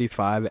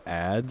 75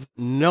 ads?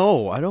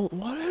 No, I don't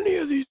want any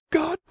of these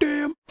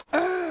goddamn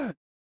ads.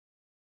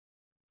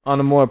 On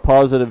a more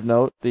positive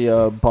note,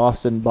 the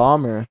Boston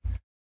bomber,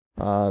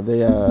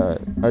 they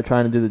are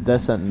trying to do the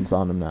death sentence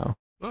on him now.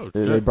 Oh,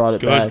 They good. brought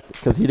it Good. back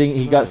because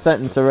he got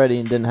sentenced already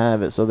and didn't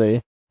have it, so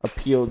they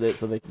appealed it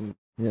so they can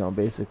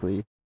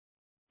basically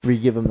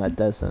re-give him that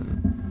death sentence.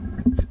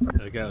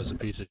 That guy was a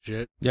piece of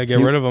shit. Yeah, get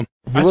rid of him.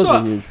 He I was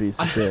saw- a huge piece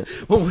of shit.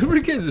 When we were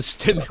getting the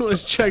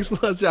stimulus checks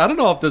last year, I don't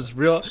know if this is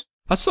real.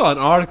 I saw an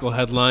article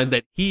headline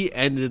that he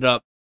ended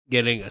up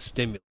getting a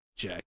stimulus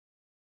check.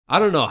 I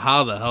don't know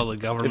how the hell the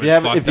government.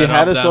 If you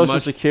had a Social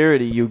much.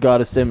 Security, you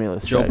got a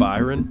stimulus Joe check.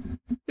 Byron.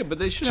 Yeah, but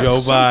they should Joe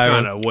have some Byron.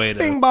 kind of way to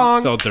Bing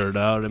bong. filter it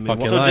out. I mean,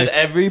 Fucking So life. did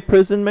every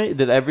prison mate?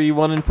 Did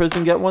everyone in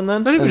prison get one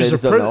then? not even And they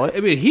just just a don't know I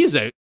it. mean, he's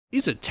a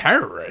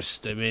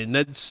terrorist. I mean,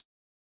 that's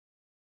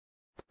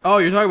Oh,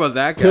 you're talking about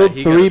that guy. Killed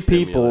He got 3 a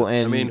stimulus. people I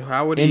and mean,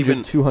 how would he Injured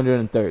even?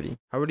 230.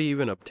 How would he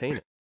even obtain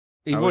it?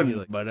 he How would he,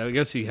 wouldn't. But I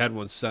guess he had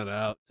one sent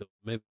out to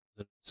maybe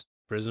the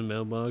prison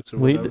mailbox or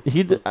Well,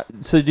 whatever.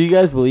 so do you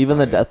guys believe in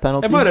the death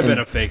penalty? It might have in been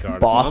a fake article.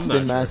 Boston, I'm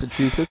not sure.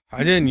 Massachusetts.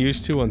 I didn't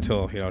used to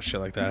until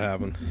shit like that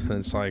happened. And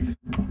it's like,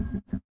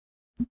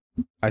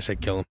 I say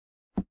kill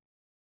him.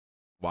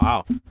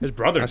 Wow. His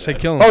brother. I say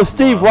did. kill him. Oh,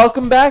 Steve,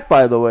 welcome back.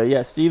 By the way,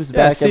 yeah, Steve's Yeah,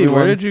 back. Steve, everyone.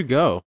 where did you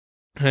go?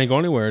 I didn't go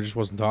anywhere. I just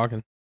wasn't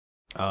talking.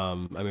 I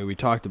mean, we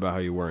talked about how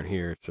you weren't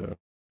here, so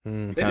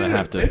Mm. you They kind of did a-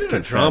 have to they did a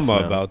confess drama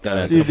now. about that.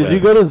 Yeah, Steve, did you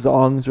go to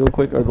Zong's real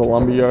quick or the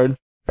lumberyard?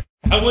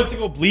 I went to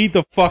go bleed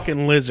the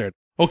fucking lizard.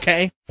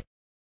 Okay.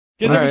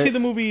 You guys ever Alright. see the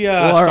movie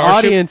Well, our Starship?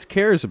 audience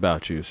cares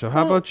about you, so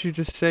how Well- about you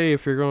just say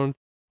if you're going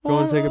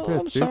and take a piss, I'm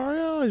dude? sorry.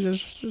 I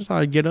just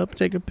I get up,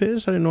 take a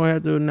piss. I didn't know I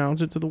had to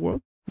announce it to the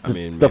world. I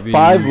mean, The maybe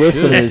 5 you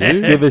should, listeners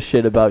dude. give a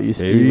shit about you,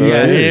 Steve. you all Yeah,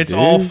 right? and Hey, it's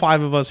all dude.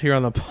 5 of us here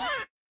on the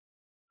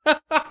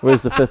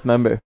Where's the 5th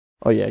member?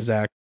 Oh yeah,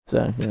 Zach.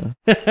 Zach. Yeah.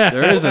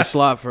 There is a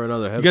slot for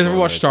another You headphone. guys ever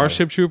watch right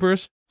Starship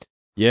Troopers? there.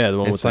 Yeah, the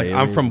one with It's the like I'm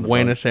aliens from and the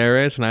Buenos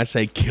Aires and I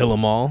say kill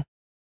them all.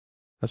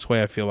 That's the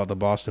way I feel about the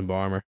Boston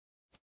Bomber.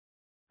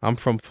 I'm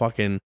from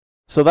fucking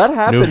So that New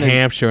happened.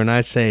 Hampshire and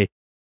I say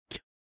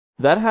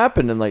That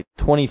happened in like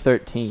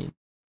 2013.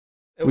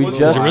 It we was-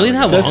 just- is it really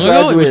that just long ago?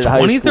 It was graduated high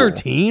school.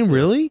 2013,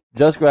 really?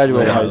 Just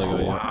graduated Yeah, high like, school.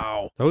 yeah.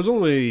 Wow. That was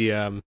only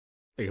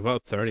like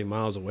about 30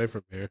 miles away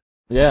from here.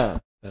 Yeah,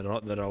 That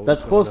all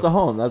that's close to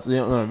home. That's the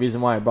only reason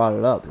why I brought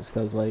it up is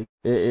because like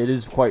it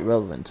is quite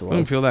relevant to I us.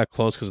 don't feel that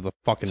close because of the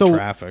fucking So-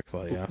 traffic,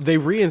 but yeah. They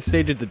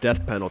reinstated the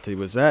death penalty.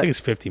 Was I that think it's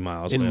 50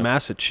 miles. in man.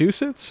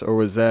 Massachusetts or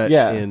was that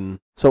Yeah. in?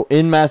 So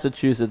in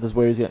Massachusetts is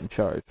where he's getting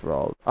charged for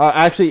all.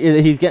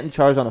 Actually, he's getting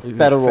charged on a Is it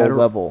federal federal?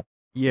 level.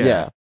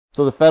 Yeah.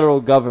 So the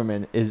federal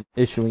government is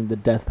issuing the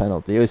death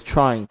penalty. It was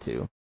trying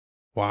to.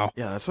 Wow.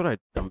 Yeah, that's what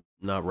I'm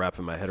not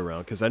wrapping my head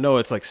around because I know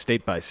it's like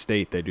state by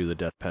state they do the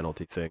death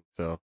penalty thing.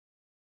 So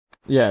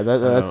Yeah,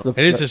 that's the.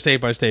 It is a state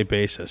by state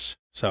basis.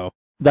 So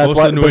That's most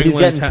why. of the New But he's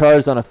England getting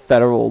charged on a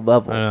federal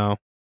level. I know.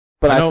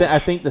 But I I, know- I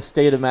think the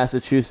state of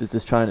Massachusetts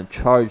is trying to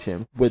charge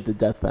him with the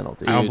death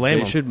penalty. I don't Dude, blame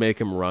they him. should make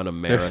him run a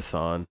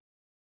marathon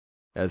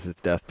as his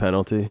death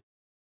penalty.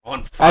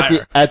 on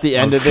fire. At the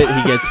end of it,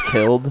 he gets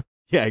killed.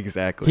 Yeah,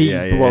 exactly. He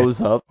yeah, yeah.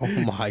 blows up. Oh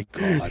my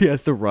god. He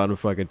has to run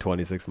fucking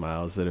 26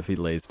 miles, and if he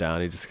lays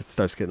down, he just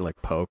starts getting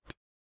like poked.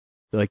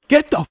 They're like,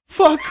 get the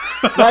fuck!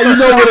 Now you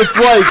know what it's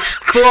like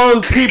for all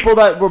those people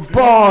that were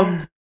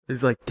bombed.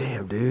 He's like,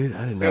 damn, dude, I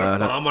didn't He's know.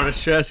 got a bomb on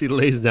his chest. He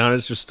lays down. It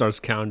just starts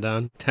counting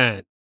down.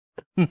 10,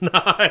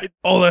 9.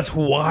 Oh, that's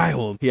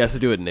wild. He has to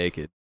do it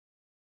naked.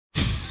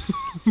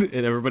 And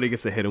everybody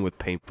gets to hit him with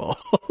paintballs.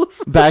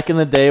 Back in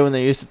the day when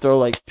they used to throw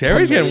like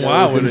Terry's getting tomatoes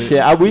wild and with it.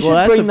 shit. We should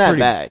that's bring a that pretty-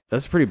 back.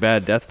 That's a pretty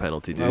bad death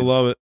penalty, dude. I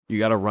love it. You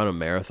gotta run a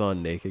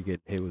marathon naked,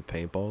 get hit with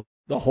paintballs.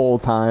 The whole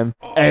time,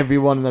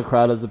 everyone in the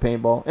crowd has a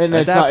paintball, and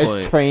At it's that not. point-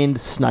 It's trained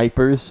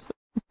snipers.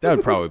 That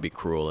would probably be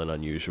cruel and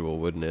unusual,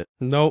 wouldn't it?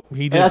 Nope.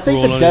 He did. And I think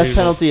cruel the and death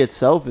unusual. penalty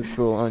itself is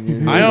cruel and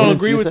unusual. I don't Wouldn't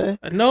agree you with. say?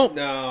 Nope.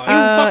 No, You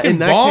Uh, fucking in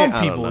that bomb case,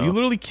 I don't people. know. You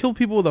literally kill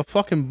people with a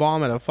fucking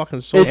bomb at a fucking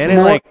sword. It's And it,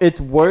 more. like-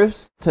 It's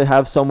worse to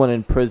have someone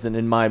in prison,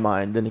 in my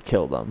mind, than to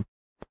kill them.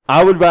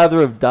 I would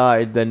rather have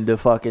died than to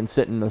fucking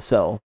sit in the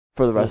cell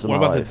for the rest What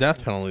of my about life. the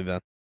death penalty then?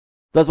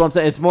 That's what I'm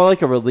saying. It's more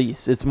like a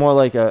release. It's more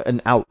like an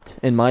out,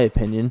 in my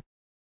opinion,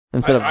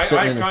 instead of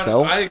sitting in a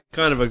cell. I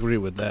kind of agree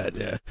with that,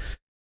 yeah.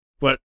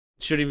 But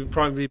should he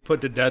probably be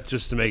put to death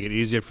just to make it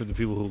easier for the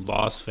people who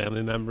lost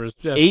family members?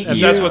 Yeah, 8 if that's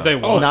years. what they Oh,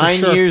 want. for 9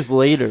 sure. years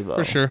later, though.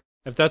 For sure.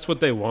 If that's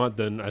what they want,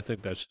 then I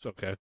think that's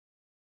okay.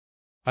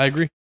 I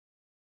agree.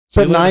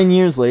 But See, 9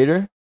 years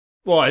later,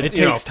 Well, It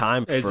you know, takes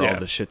time for it's- all yeah.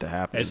 this shit to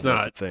happen. it's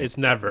That's not. the thing. It's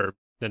never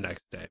the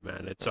next day,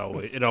 man.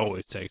 It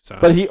always takes time.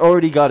 but he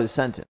already got his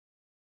sentence.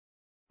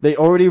 They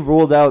already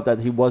ruled out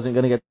that he wasn't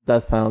going to get the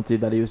death penalty,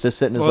 that he was just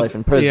sitting his life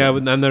in prison. Yeah,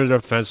 but then their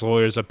defense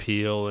lawyers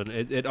appeal, and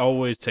it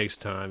always takes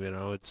time. You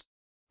know,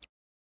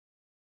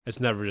 it's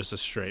never just a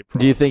straight.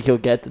 Do you think he'll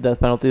get the death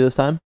penalty this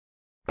time?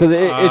 Because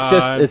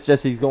it's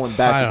just he's going I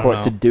back to don't court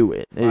know. to do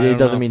it. I It don't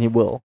doesn't know. mean he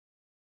will.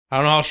 I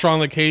don't know how strong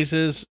the case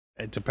is.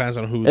 It depends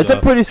on who. It's a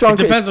pretty strong It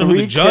depends case. on who the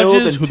 3 judge killed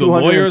is, and who the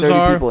lawyers 230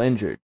 are. people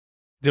injured.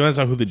 Depends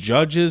on who the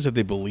judge is. If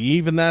they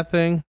believe in that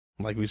thing,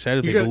 like we said,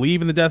 if You they got-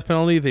 believe in the death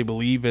penalty, if they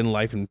believe in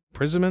life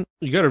imprisonment.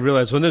 You got to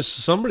realize when there's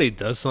somebody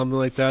does something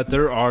like that,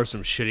 there are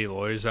some shitty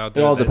lawyers out It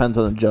there all that, depends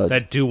on the judge.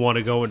 that do want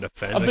to go and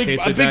defend a case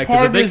A like big that. 'cause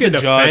part if of they it is the can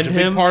judge. defend A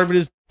big him, part of it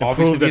is to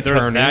obviously prove the that they're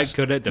that attorneys.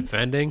 good at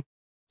defending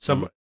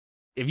some. Mm.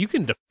 If you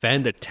can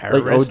defend a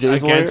terrorist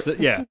OJ's against lawyer?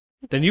 yeah,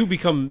 then you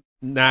become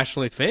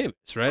nationally famous,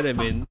 right? I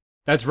mean,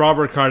 that's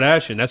Robert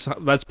Kardashian.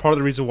 That's part of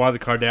the reason why the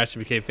Kardashian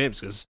became famous,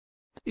 because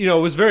it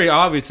was very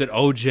obvious that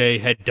OJ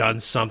had done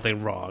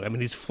something wrong. I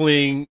mean, he's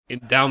fleeing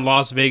down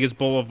Las Vegas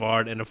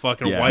Boulevard in a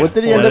fucking white. What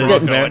did he end up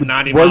getting? At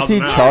 90 was miles he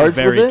an hour. charged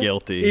with Very it?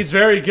 guilty. He's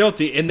very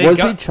guilty, and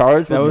Was he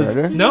charged with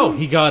murder? No,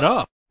 he got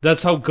off.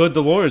 That's how good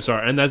the lawyers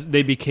are, and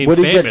they became. What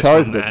did he famous get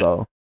charged from with that.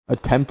 though?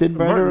 Attempted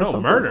murder or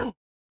something? Murder.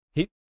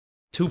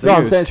 Two No, people.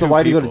 I'm saying. So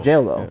why did he go to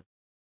jail though? Yeah.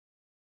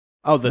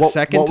 Oh, the What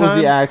second was time?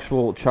 the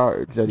actual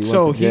charge that he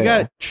So went to jail? he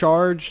got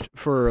charged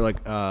for like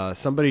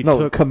somebody no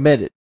took.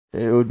 committed.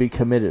 It would be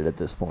committed at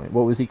this point.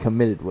 What was he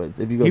committed with?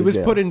 If you go, He to was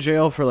jail? put in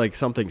jail for like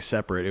something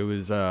separate. It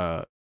was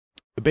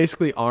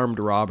basically armed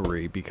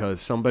robbery because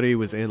somebody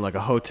was in like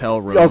a hotel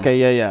room.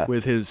 Okay, yeah.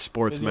 With his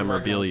sports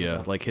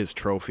memorabilia, like his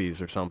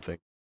trophies or something,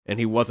 and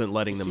he wasn't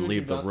letting them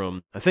leave the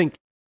room. I think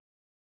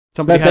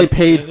somebody That they had.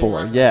 paid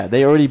for. Yeah,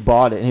 they already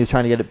bought it, and he was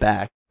trying to get it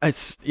back.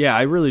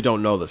 I really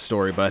don't know the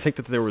story, but I think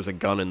that there was a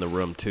gun in the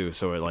room too,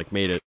 so it like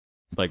made it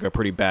like a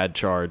pretty bad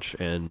charge,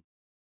 and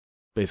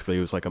basically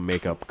it was like a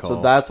makeup call.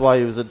 So that's why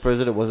he was in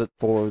prison. It wasn't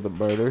for the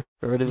murder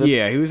or anything.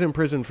 Yeah, he was in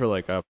prison for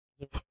like I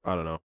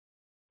don't know,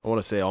 I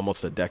want to say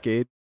almost a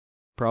decade,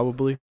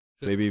 probably,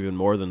 maybe even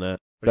more than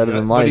that. Better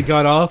than But he life.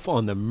 got off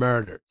on the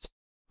murders.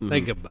 Mhm.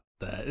 Think about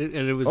that. And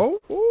it was.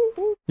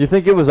 You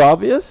think it was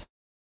obvious?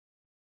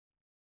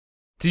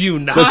 Do you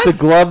not? Because the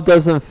glove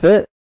doesn't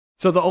fit.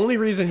 So the only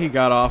reason he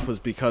got off was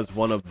because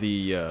one of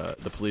the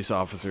police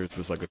officers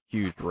was like a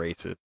huge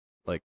racist,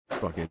 like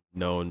fucking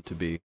known to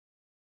be.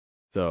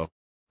 So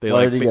they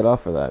Why like did he get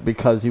off for that?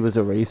 Because he was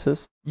a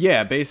racist?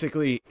 yeah,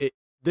 basically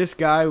this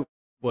guy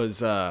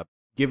was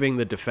giving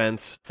the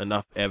defense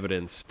enough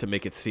evidence to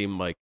make it seem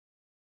like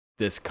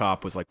this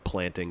cop was like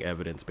planting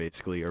evidence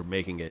basically, or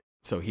making it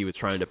so he was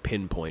trying to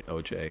pinpoint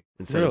OJ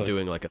instead of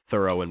doing like a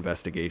thorough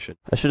investigation.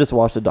 I should just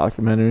watch the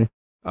documentary.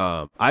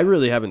 I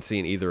really haven't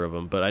seen either of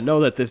them, but I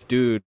know that this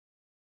dude,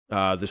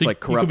 this So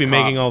like you corrupt could be cop,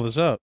 making all this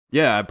up.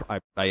 Yeah,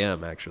 I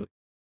am actually.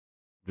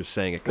 I'm just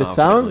saying it You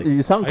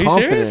confidently. sound Are you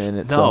confident serious? in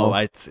it. No, so.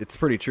 it's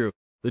pretty true.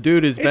 The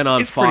dude has been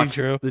on It's pretty Fox.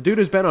 true. The dude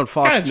has been on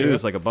Fox Kinda true.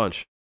 News like a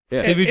bunch.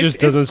 Yeah. See if he It's- just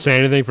doesn't say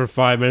anything for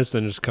 5 minutes,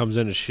 then just comes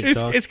in and shit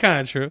talk. It's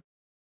kind of true.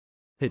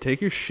 Hey,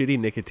 take your shitty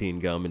nicotine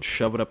gum and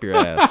shove it up your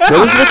ass. What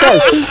is with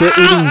that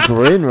shit-eating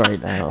grin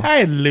right now?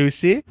 Hi,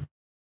 Lucy.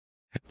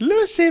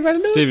 Lucy, my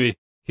Lucy. Stevie,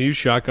 can you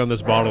shotgun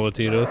this bottle of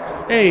Tito?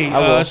 Hey, I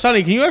will.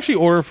 Sonny, can you actually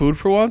order food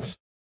for once?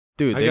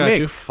 Dude, I they got make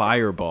you.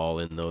 Fireball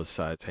in those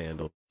size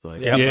handles.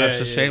 Like, Yep, Yeah, that's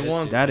the yeah, same yeah,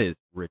 one. that is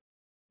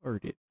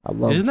retarded. I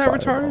love Isn't that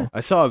Fireball. retarded? I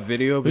saw a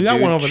video of a We got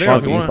dude one over there if you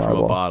chugging want. from a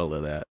Fireball. bottle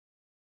of that.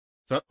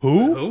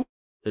 Who?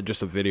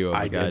 Just a video of a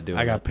I guy did. doing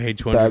I got that. paid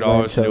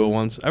 $200 to do it Chugs.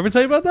 once. Ever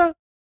tell you about that?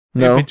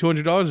 No. I paid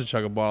 $200 to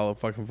chug a bottle of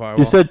fucking Fireball.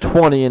 You said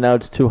 20 and now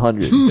it's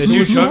 200. Did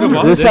you chug a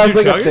bottle? This Did sounds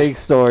you like a chug it? fake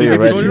story Dude,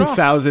 already.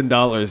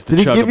 $2,000 to Did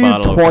he chug give a you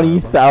bottle of Fireball.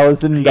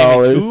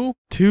 $20,000?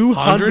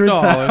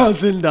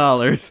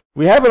 $200,000.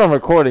 We have it on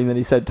recording that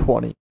he said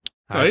 20.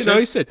 Oh, no,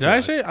 you said Did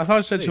I 200. say? I thought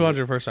I said Yeah,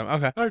 200 first time.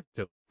 Okay. Hard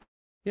to.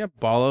 Yeah,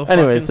 bottle. of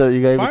Anyway, fucking so you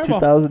gave me Fireball.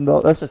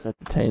 $2,000. That's just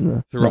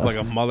entertaining. Threw up like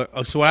a mother.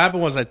 Oh, so what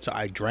happened was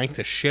I drank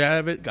the shit out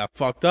of it, got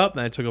fucked up,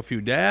 then I took a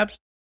few dabs,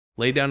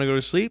 laid down to go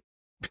to sleep,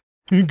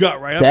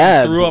 got right up,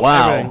 and Dabs. threw up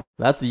Wow. everything.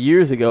 That's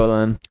years ago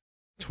then.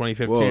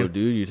 2015. Whoa, What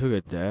dude, you took a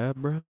dab,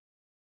 bro?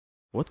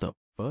 What the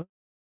fuck?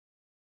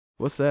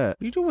 What's that?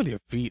 are you doing with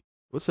your feet?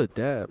 What's a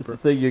dab, It's bro?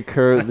 the thing you're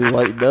currently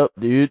lighting up,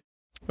 dude.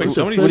 Wait, What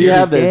somebody do see you your-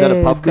 have there? Is that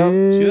a puff cup?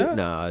 See that?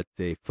 Nah, it's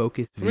a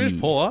Focus V. Can we just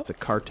pull up? It's a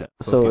Carta.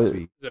 So Focus it- V.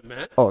 Is it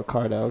Matt? Oh, a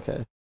card.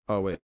 Okay. Oh,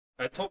 wait.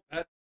 I told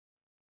Matt.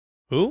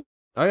 Who?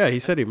 Oh, yeah, he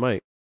said he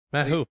might.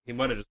 Matt who? He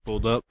might have just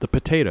pulled up. The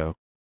potato.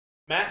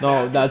 Matt.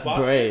 No, that's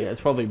Bray. That's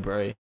probably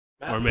Bray.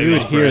 Or We maybe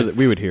would it's hear. Brad.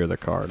 We would hear the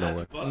car. No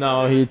way.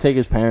 No, he'd take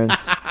his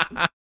parents.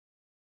 I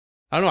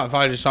don't know. I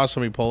thought I just saw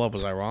somebody pull up.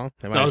 Was I wrong?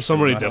 They might No, have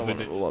somebody screwed up.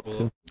 definitely roll up did.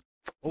 too.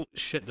 Holy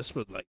shit, this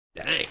was like,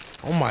 dang.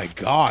 Oh my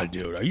god,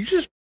 dude! Are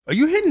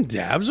you hitting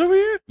dabs over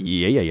here?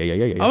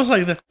 Yeah. I was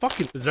like, the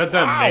fucking. Is that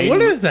Wow, main,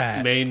 what is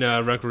that? main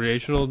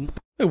recreational?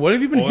 Hey, what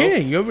have you been Oil?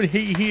 hitting? You haven't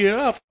heated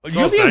up. You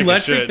Smells have the like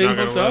electric shit, thing not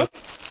gonna hooked lie.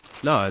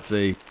 up? No, it's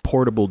a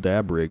portable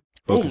dab rig.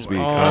 Focus V.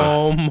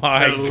 Oh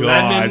my The god!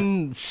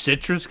 lemon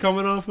citrus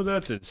coming off of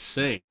that's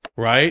insane.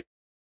 Right?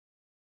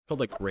 It's called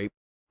like grape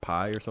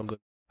pie or something.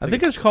 I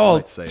think it's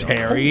called might say-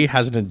 Terry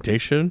has an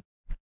addiction.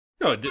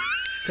 No,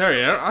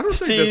 Terry, I don't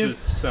think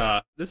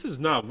Steve. this is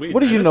not weed.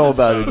 What do man. you This know is,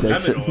 about lemon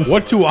addictions? oil.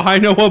 What do I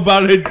know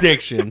about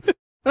addiction?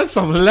 That's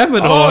some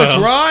lemon Oh, oil.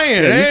 it's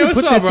Ryan. Yeah, you Hey, can what's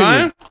put up, this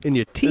Ryan? in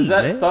your tea,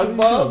 man. Thug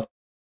Bob?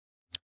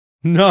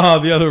 No,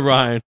 the other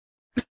Ryan.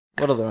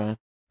 What other one?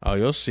 Oh,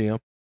 you'll see him.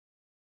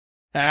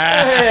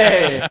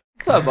 Hey!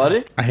 What's up,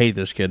 buddy? I hate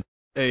this kid.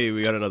 Hey,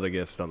 we got another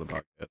guest on the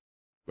podcast.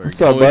 Very What's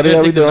good. up, buddy? he's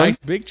How gonna we take the doing? Nice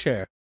big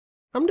chair.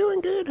 I'm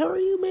doing good. How are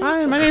you, man?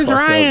 Hi, my name's Fuck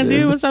Ryan, up, dude.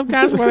 dude. What's up,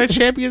 guys? Wear that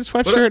champion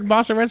sweatshirt and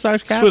Boston Red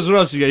Sox cap. Swizz, what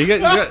else you got? You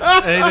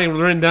got anything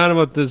written down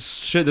about this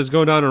shit that's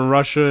going on in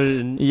Russia?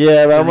 And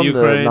Yeah, but I want to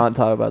Ukraine? not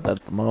talk about that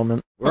at the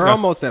moment. We're Okay.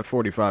 almost at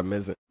 45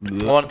 minutes.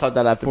 I want to talk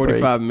that after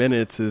 45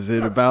 minutes. Is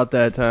it about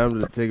that time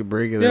to take a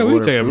break? And Yeah, then we can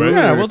order take a food? break.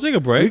 Yeah, Or- we'll take a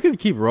We break. could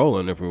keep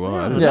rolling if we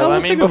want. Yeah, we'll I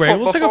take mean, a break. before-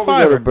 We'll take a before we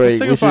go to fiver. break, Let's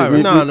take we a fiver.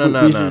 should- No, no,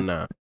 no, we no, should-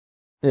 no.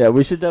 Yeah,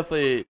 we should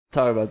definitely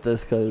talk about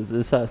this because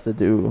this has to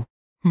do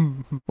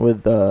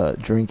with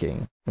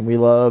drinking, and we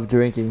love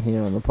drinking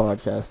here on the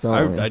podcast,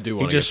 don't we? I do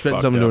want to just get spit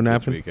fucked something up to a this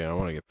napkin. weekend. I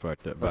want to get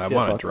fucked up, but Let's I get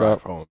want fucked to drive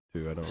up. home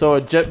too. I don't. So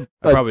a jet.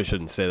 I probably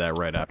shouldn't say that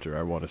right after.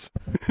 I want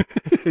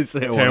to say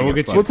I Tanner, wanna we'll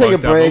get get you We'll fucked take a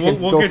fucked up, break but and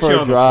we'll go get for you a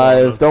on the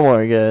drive. phone. Don't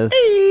worry,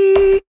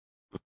 guys.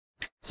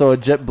 So a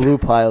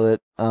JetBlue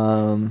pilot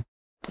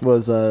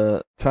was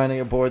trying to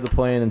get aboard the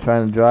plane and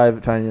trying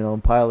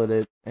to pilot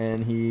it,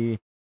 and he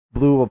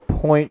blew a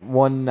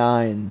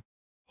 .19.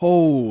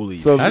 Holy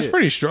So That's shit.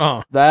 pretty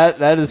strong.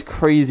 That is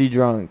crazy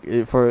drunk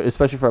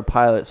especially for a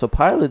pilot. So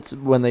pilots,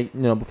 when they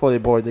before they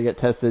board, they get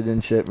tested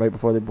and shit right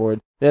before they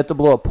board. They have to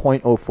blow a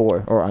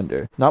 .04 or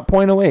under, not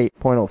 .08,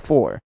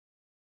 .04.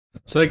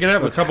 So they can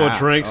have What's a couple of half?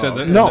 drinks Oh, and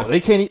then okay. No, they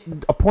can't eat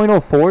a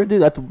 .04,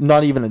 dude. That's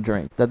not even a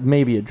drink. That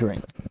may be a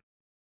drink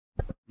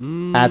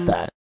at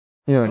that.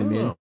 You know what I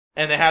mean? Oh.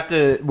 And they have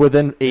to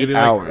within 8 Maybe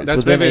like- hours. that's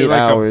Within maybe 8 like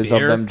a hours of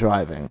beer? them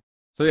driving.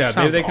 So yeah, maybe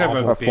Sounds they can have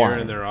awful. a beer Flying.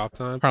 in their off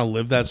time. Trying to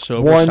live that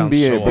sober One sounds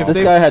beer, so but awful.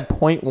 this guy had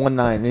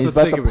 .19, and he's So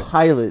about think to of it.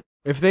 pilot.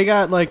 If they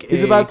got like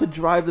He's about to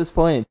drive this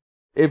plane.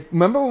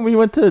 Remember when we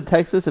went to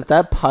Texas? If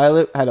that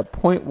pilot had a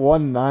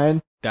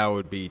 .19, that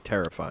would be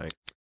terrifying.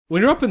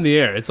 When you're up in the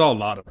air, it's all a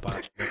lot of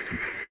fun.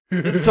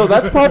 so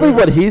that's probably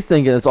what he's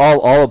thinking. It's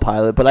all a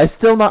pilot. But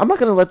I'm not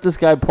gonna let this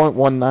guy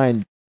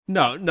 .19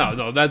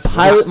 No, that's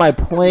pilot my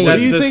plane.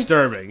 That's do you think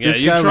disturbing. Yeah,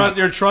 this guy was-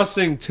 you're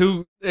trusting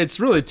two. It's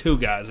really two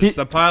guys. It's He-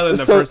 the pilot and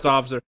the so- first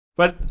officer.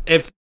 But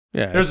if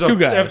Yeah, there's two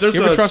guys. if there's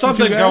You ever trust the two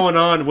something guys? going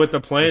on with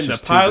the plane, It's the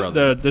just two pilot, the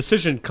brothers.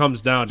 decision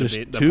comes down to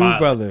Just the two pilot.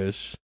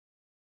 brothers.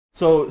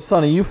 So,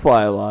 Sonny, you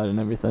fly a lot and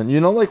everything. You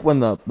know, like when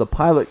the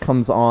pilot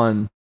comes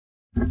on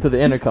to the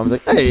intercom,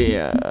 it's like, hey,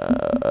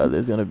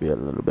 there's going to be a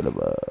little bit of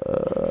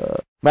a...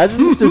 Imagine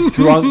this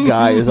drunk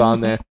guy is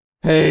on there.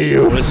 Hey,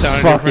 you Would it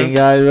sound fucking different?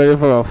 guys ready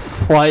for a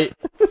flight?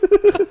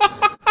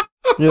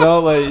 You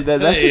know, like,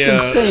 that's just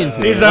insane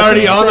to me. He's That's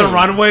already on the insane.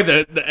 runway.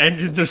 The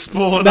engines are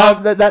spooling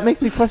up. That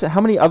makes me question how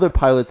many other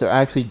pilots are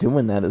actually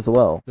doing that as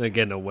well. They're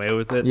getting away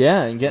with it.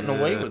 Yeah, and getting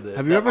away Yeah. with it.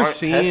 Have you that ever aren't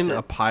seen tested.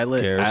 a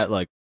pilot Cares. at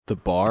like the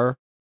bar?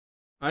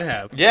 I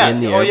have. Yeah, in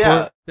the oh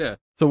airport? yeah.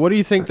 So what do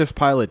you think this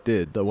pilot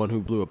did? The one who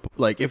blew up?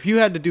 Like, if you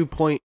had to do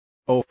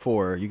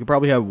 .04, you could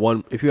probably have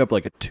one. If you have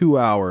like a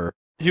 2-hour,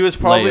 He was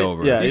probably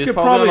Layover. yeah. You He was could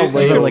probably on a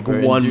probably- layover like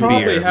and one do-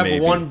 Probably beer, have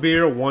maybe. one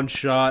beer, one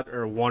shot,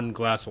 or one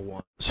glass of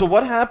wine. So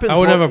what happens? I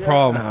would when- have a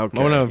problem. okay,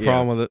 I wouldn't have a yeah.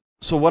 problem with it.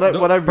 So what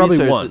No, I've probably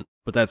researched one.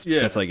 But that's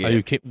Yeah. like Are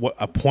you kidding? What,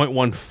 a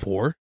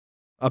 .14?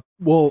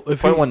 well,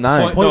 if you-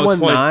 .19. Point- no,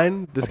 it's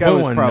 .19, this a guy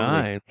was 0.19.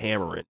 probably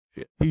hammering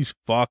shit. He's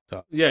fucked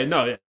up. Yeah,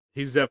 no, yeah.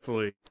 He's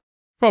definitely.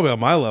 Probably on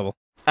my level.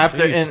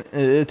 after Jeez.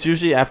 and it's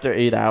usually after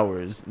 8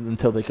 hours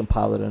until they can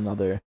pilot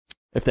another.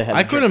 If they had,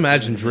 I couldn't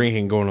imagine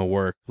drinking going to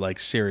work. Like,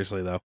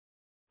 seriously, though.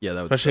 Yeah,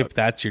 that would Especially suck. if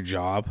that's your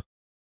job.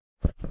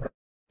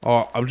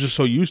 Oh, I'm just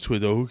so used to it,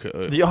 though.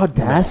 The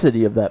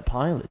audacity of that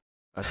pilot.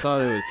 I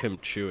thought it was him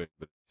chewing,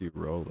 but he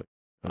rolling.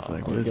 I was Oh,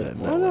 like, what what is is that?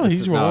 that? No, no,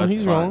 he's rolling, it's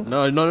he's fine. rolling.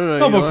 No, No, you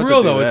but don't for have real,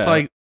 to do though, it's that.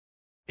 like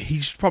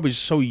he's probably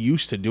so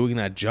used to doing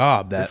that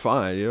job You're that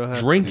fine. You don't have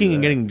to drinking do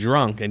and that. getting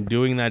drunk and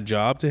doing that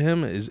job to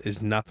him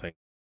is nothing.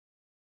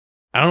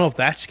 I don't know if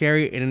that's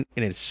scary in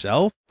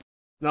itself.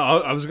 No,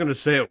 I was gonna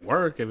say at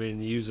work. I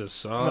mean, you use a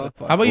saw. How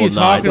about Well, you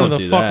no, I talking to don't the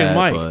do fucking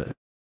that, mic? but-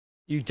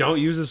 You don't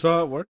use a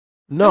saw at work.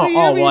 No, I mean, yeah,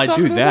 oh but well, I you're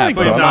talking do to the that, mic,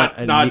 but bro. I'm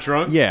Not not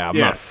drunk? Yeah, I'm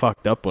Yeah. not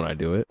fucked up when I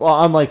do it.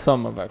 Well, unlike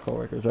some of our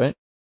coworkers, right?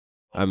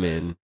 I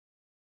mean,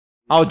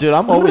 Oh, dude,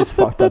 I'm always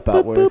fucked up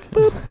at work.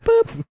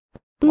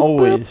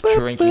 Always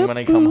drinking when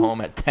I come home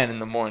at 10 in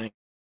the morning.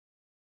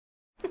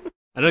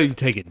 I know you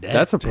take it dead.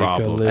 that's a Take a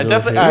problem. little I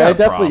definitely, hit. I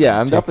definitely, yeah,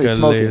 I'm Take definitely a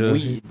smoking little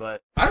weed,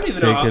 but I don't even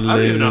Take know. a I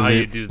don't even know how little you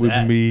hit do with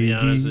that. me. To be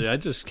honest with you. I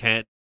just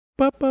can't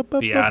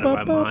be out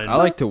of my mind. I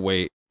like to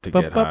wait to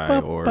get high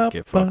or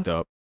get fucked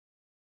up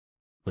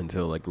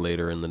until like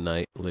later in the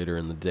night, later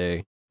in the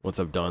day, once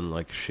I've done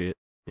like shit,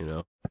 you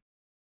know.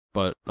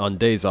 But on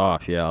days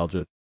off, yeah, I'll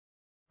just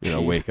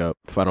wake up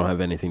if I don't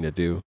have anything to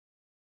do.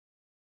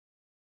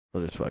 I'll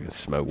just fucking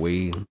smoke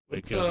weed.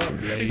 Wake up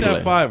Hit late.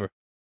 that fiver.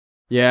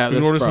 Yeah, We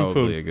can that's order some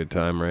probably food. a good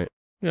time, right?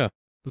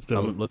 Let's do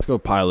it. Let's go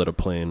pilot a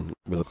plane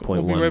with a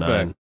We'll be right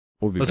back. .19.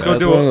 We'll be Let's back. go let's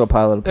do go it. to a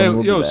pilot a plane. Hey,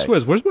 We'll yo, be back.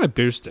 Swizz, where's my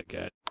beer stick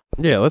at?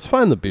 Yeah, let's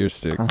find the beer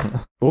stick.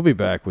 We'll be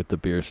back with the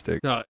beer stick.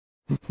 No,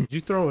 did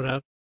you throw it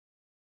out?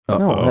 No,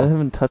 I Uh-oh.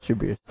 haven't touched your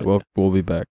beer. We'll be back.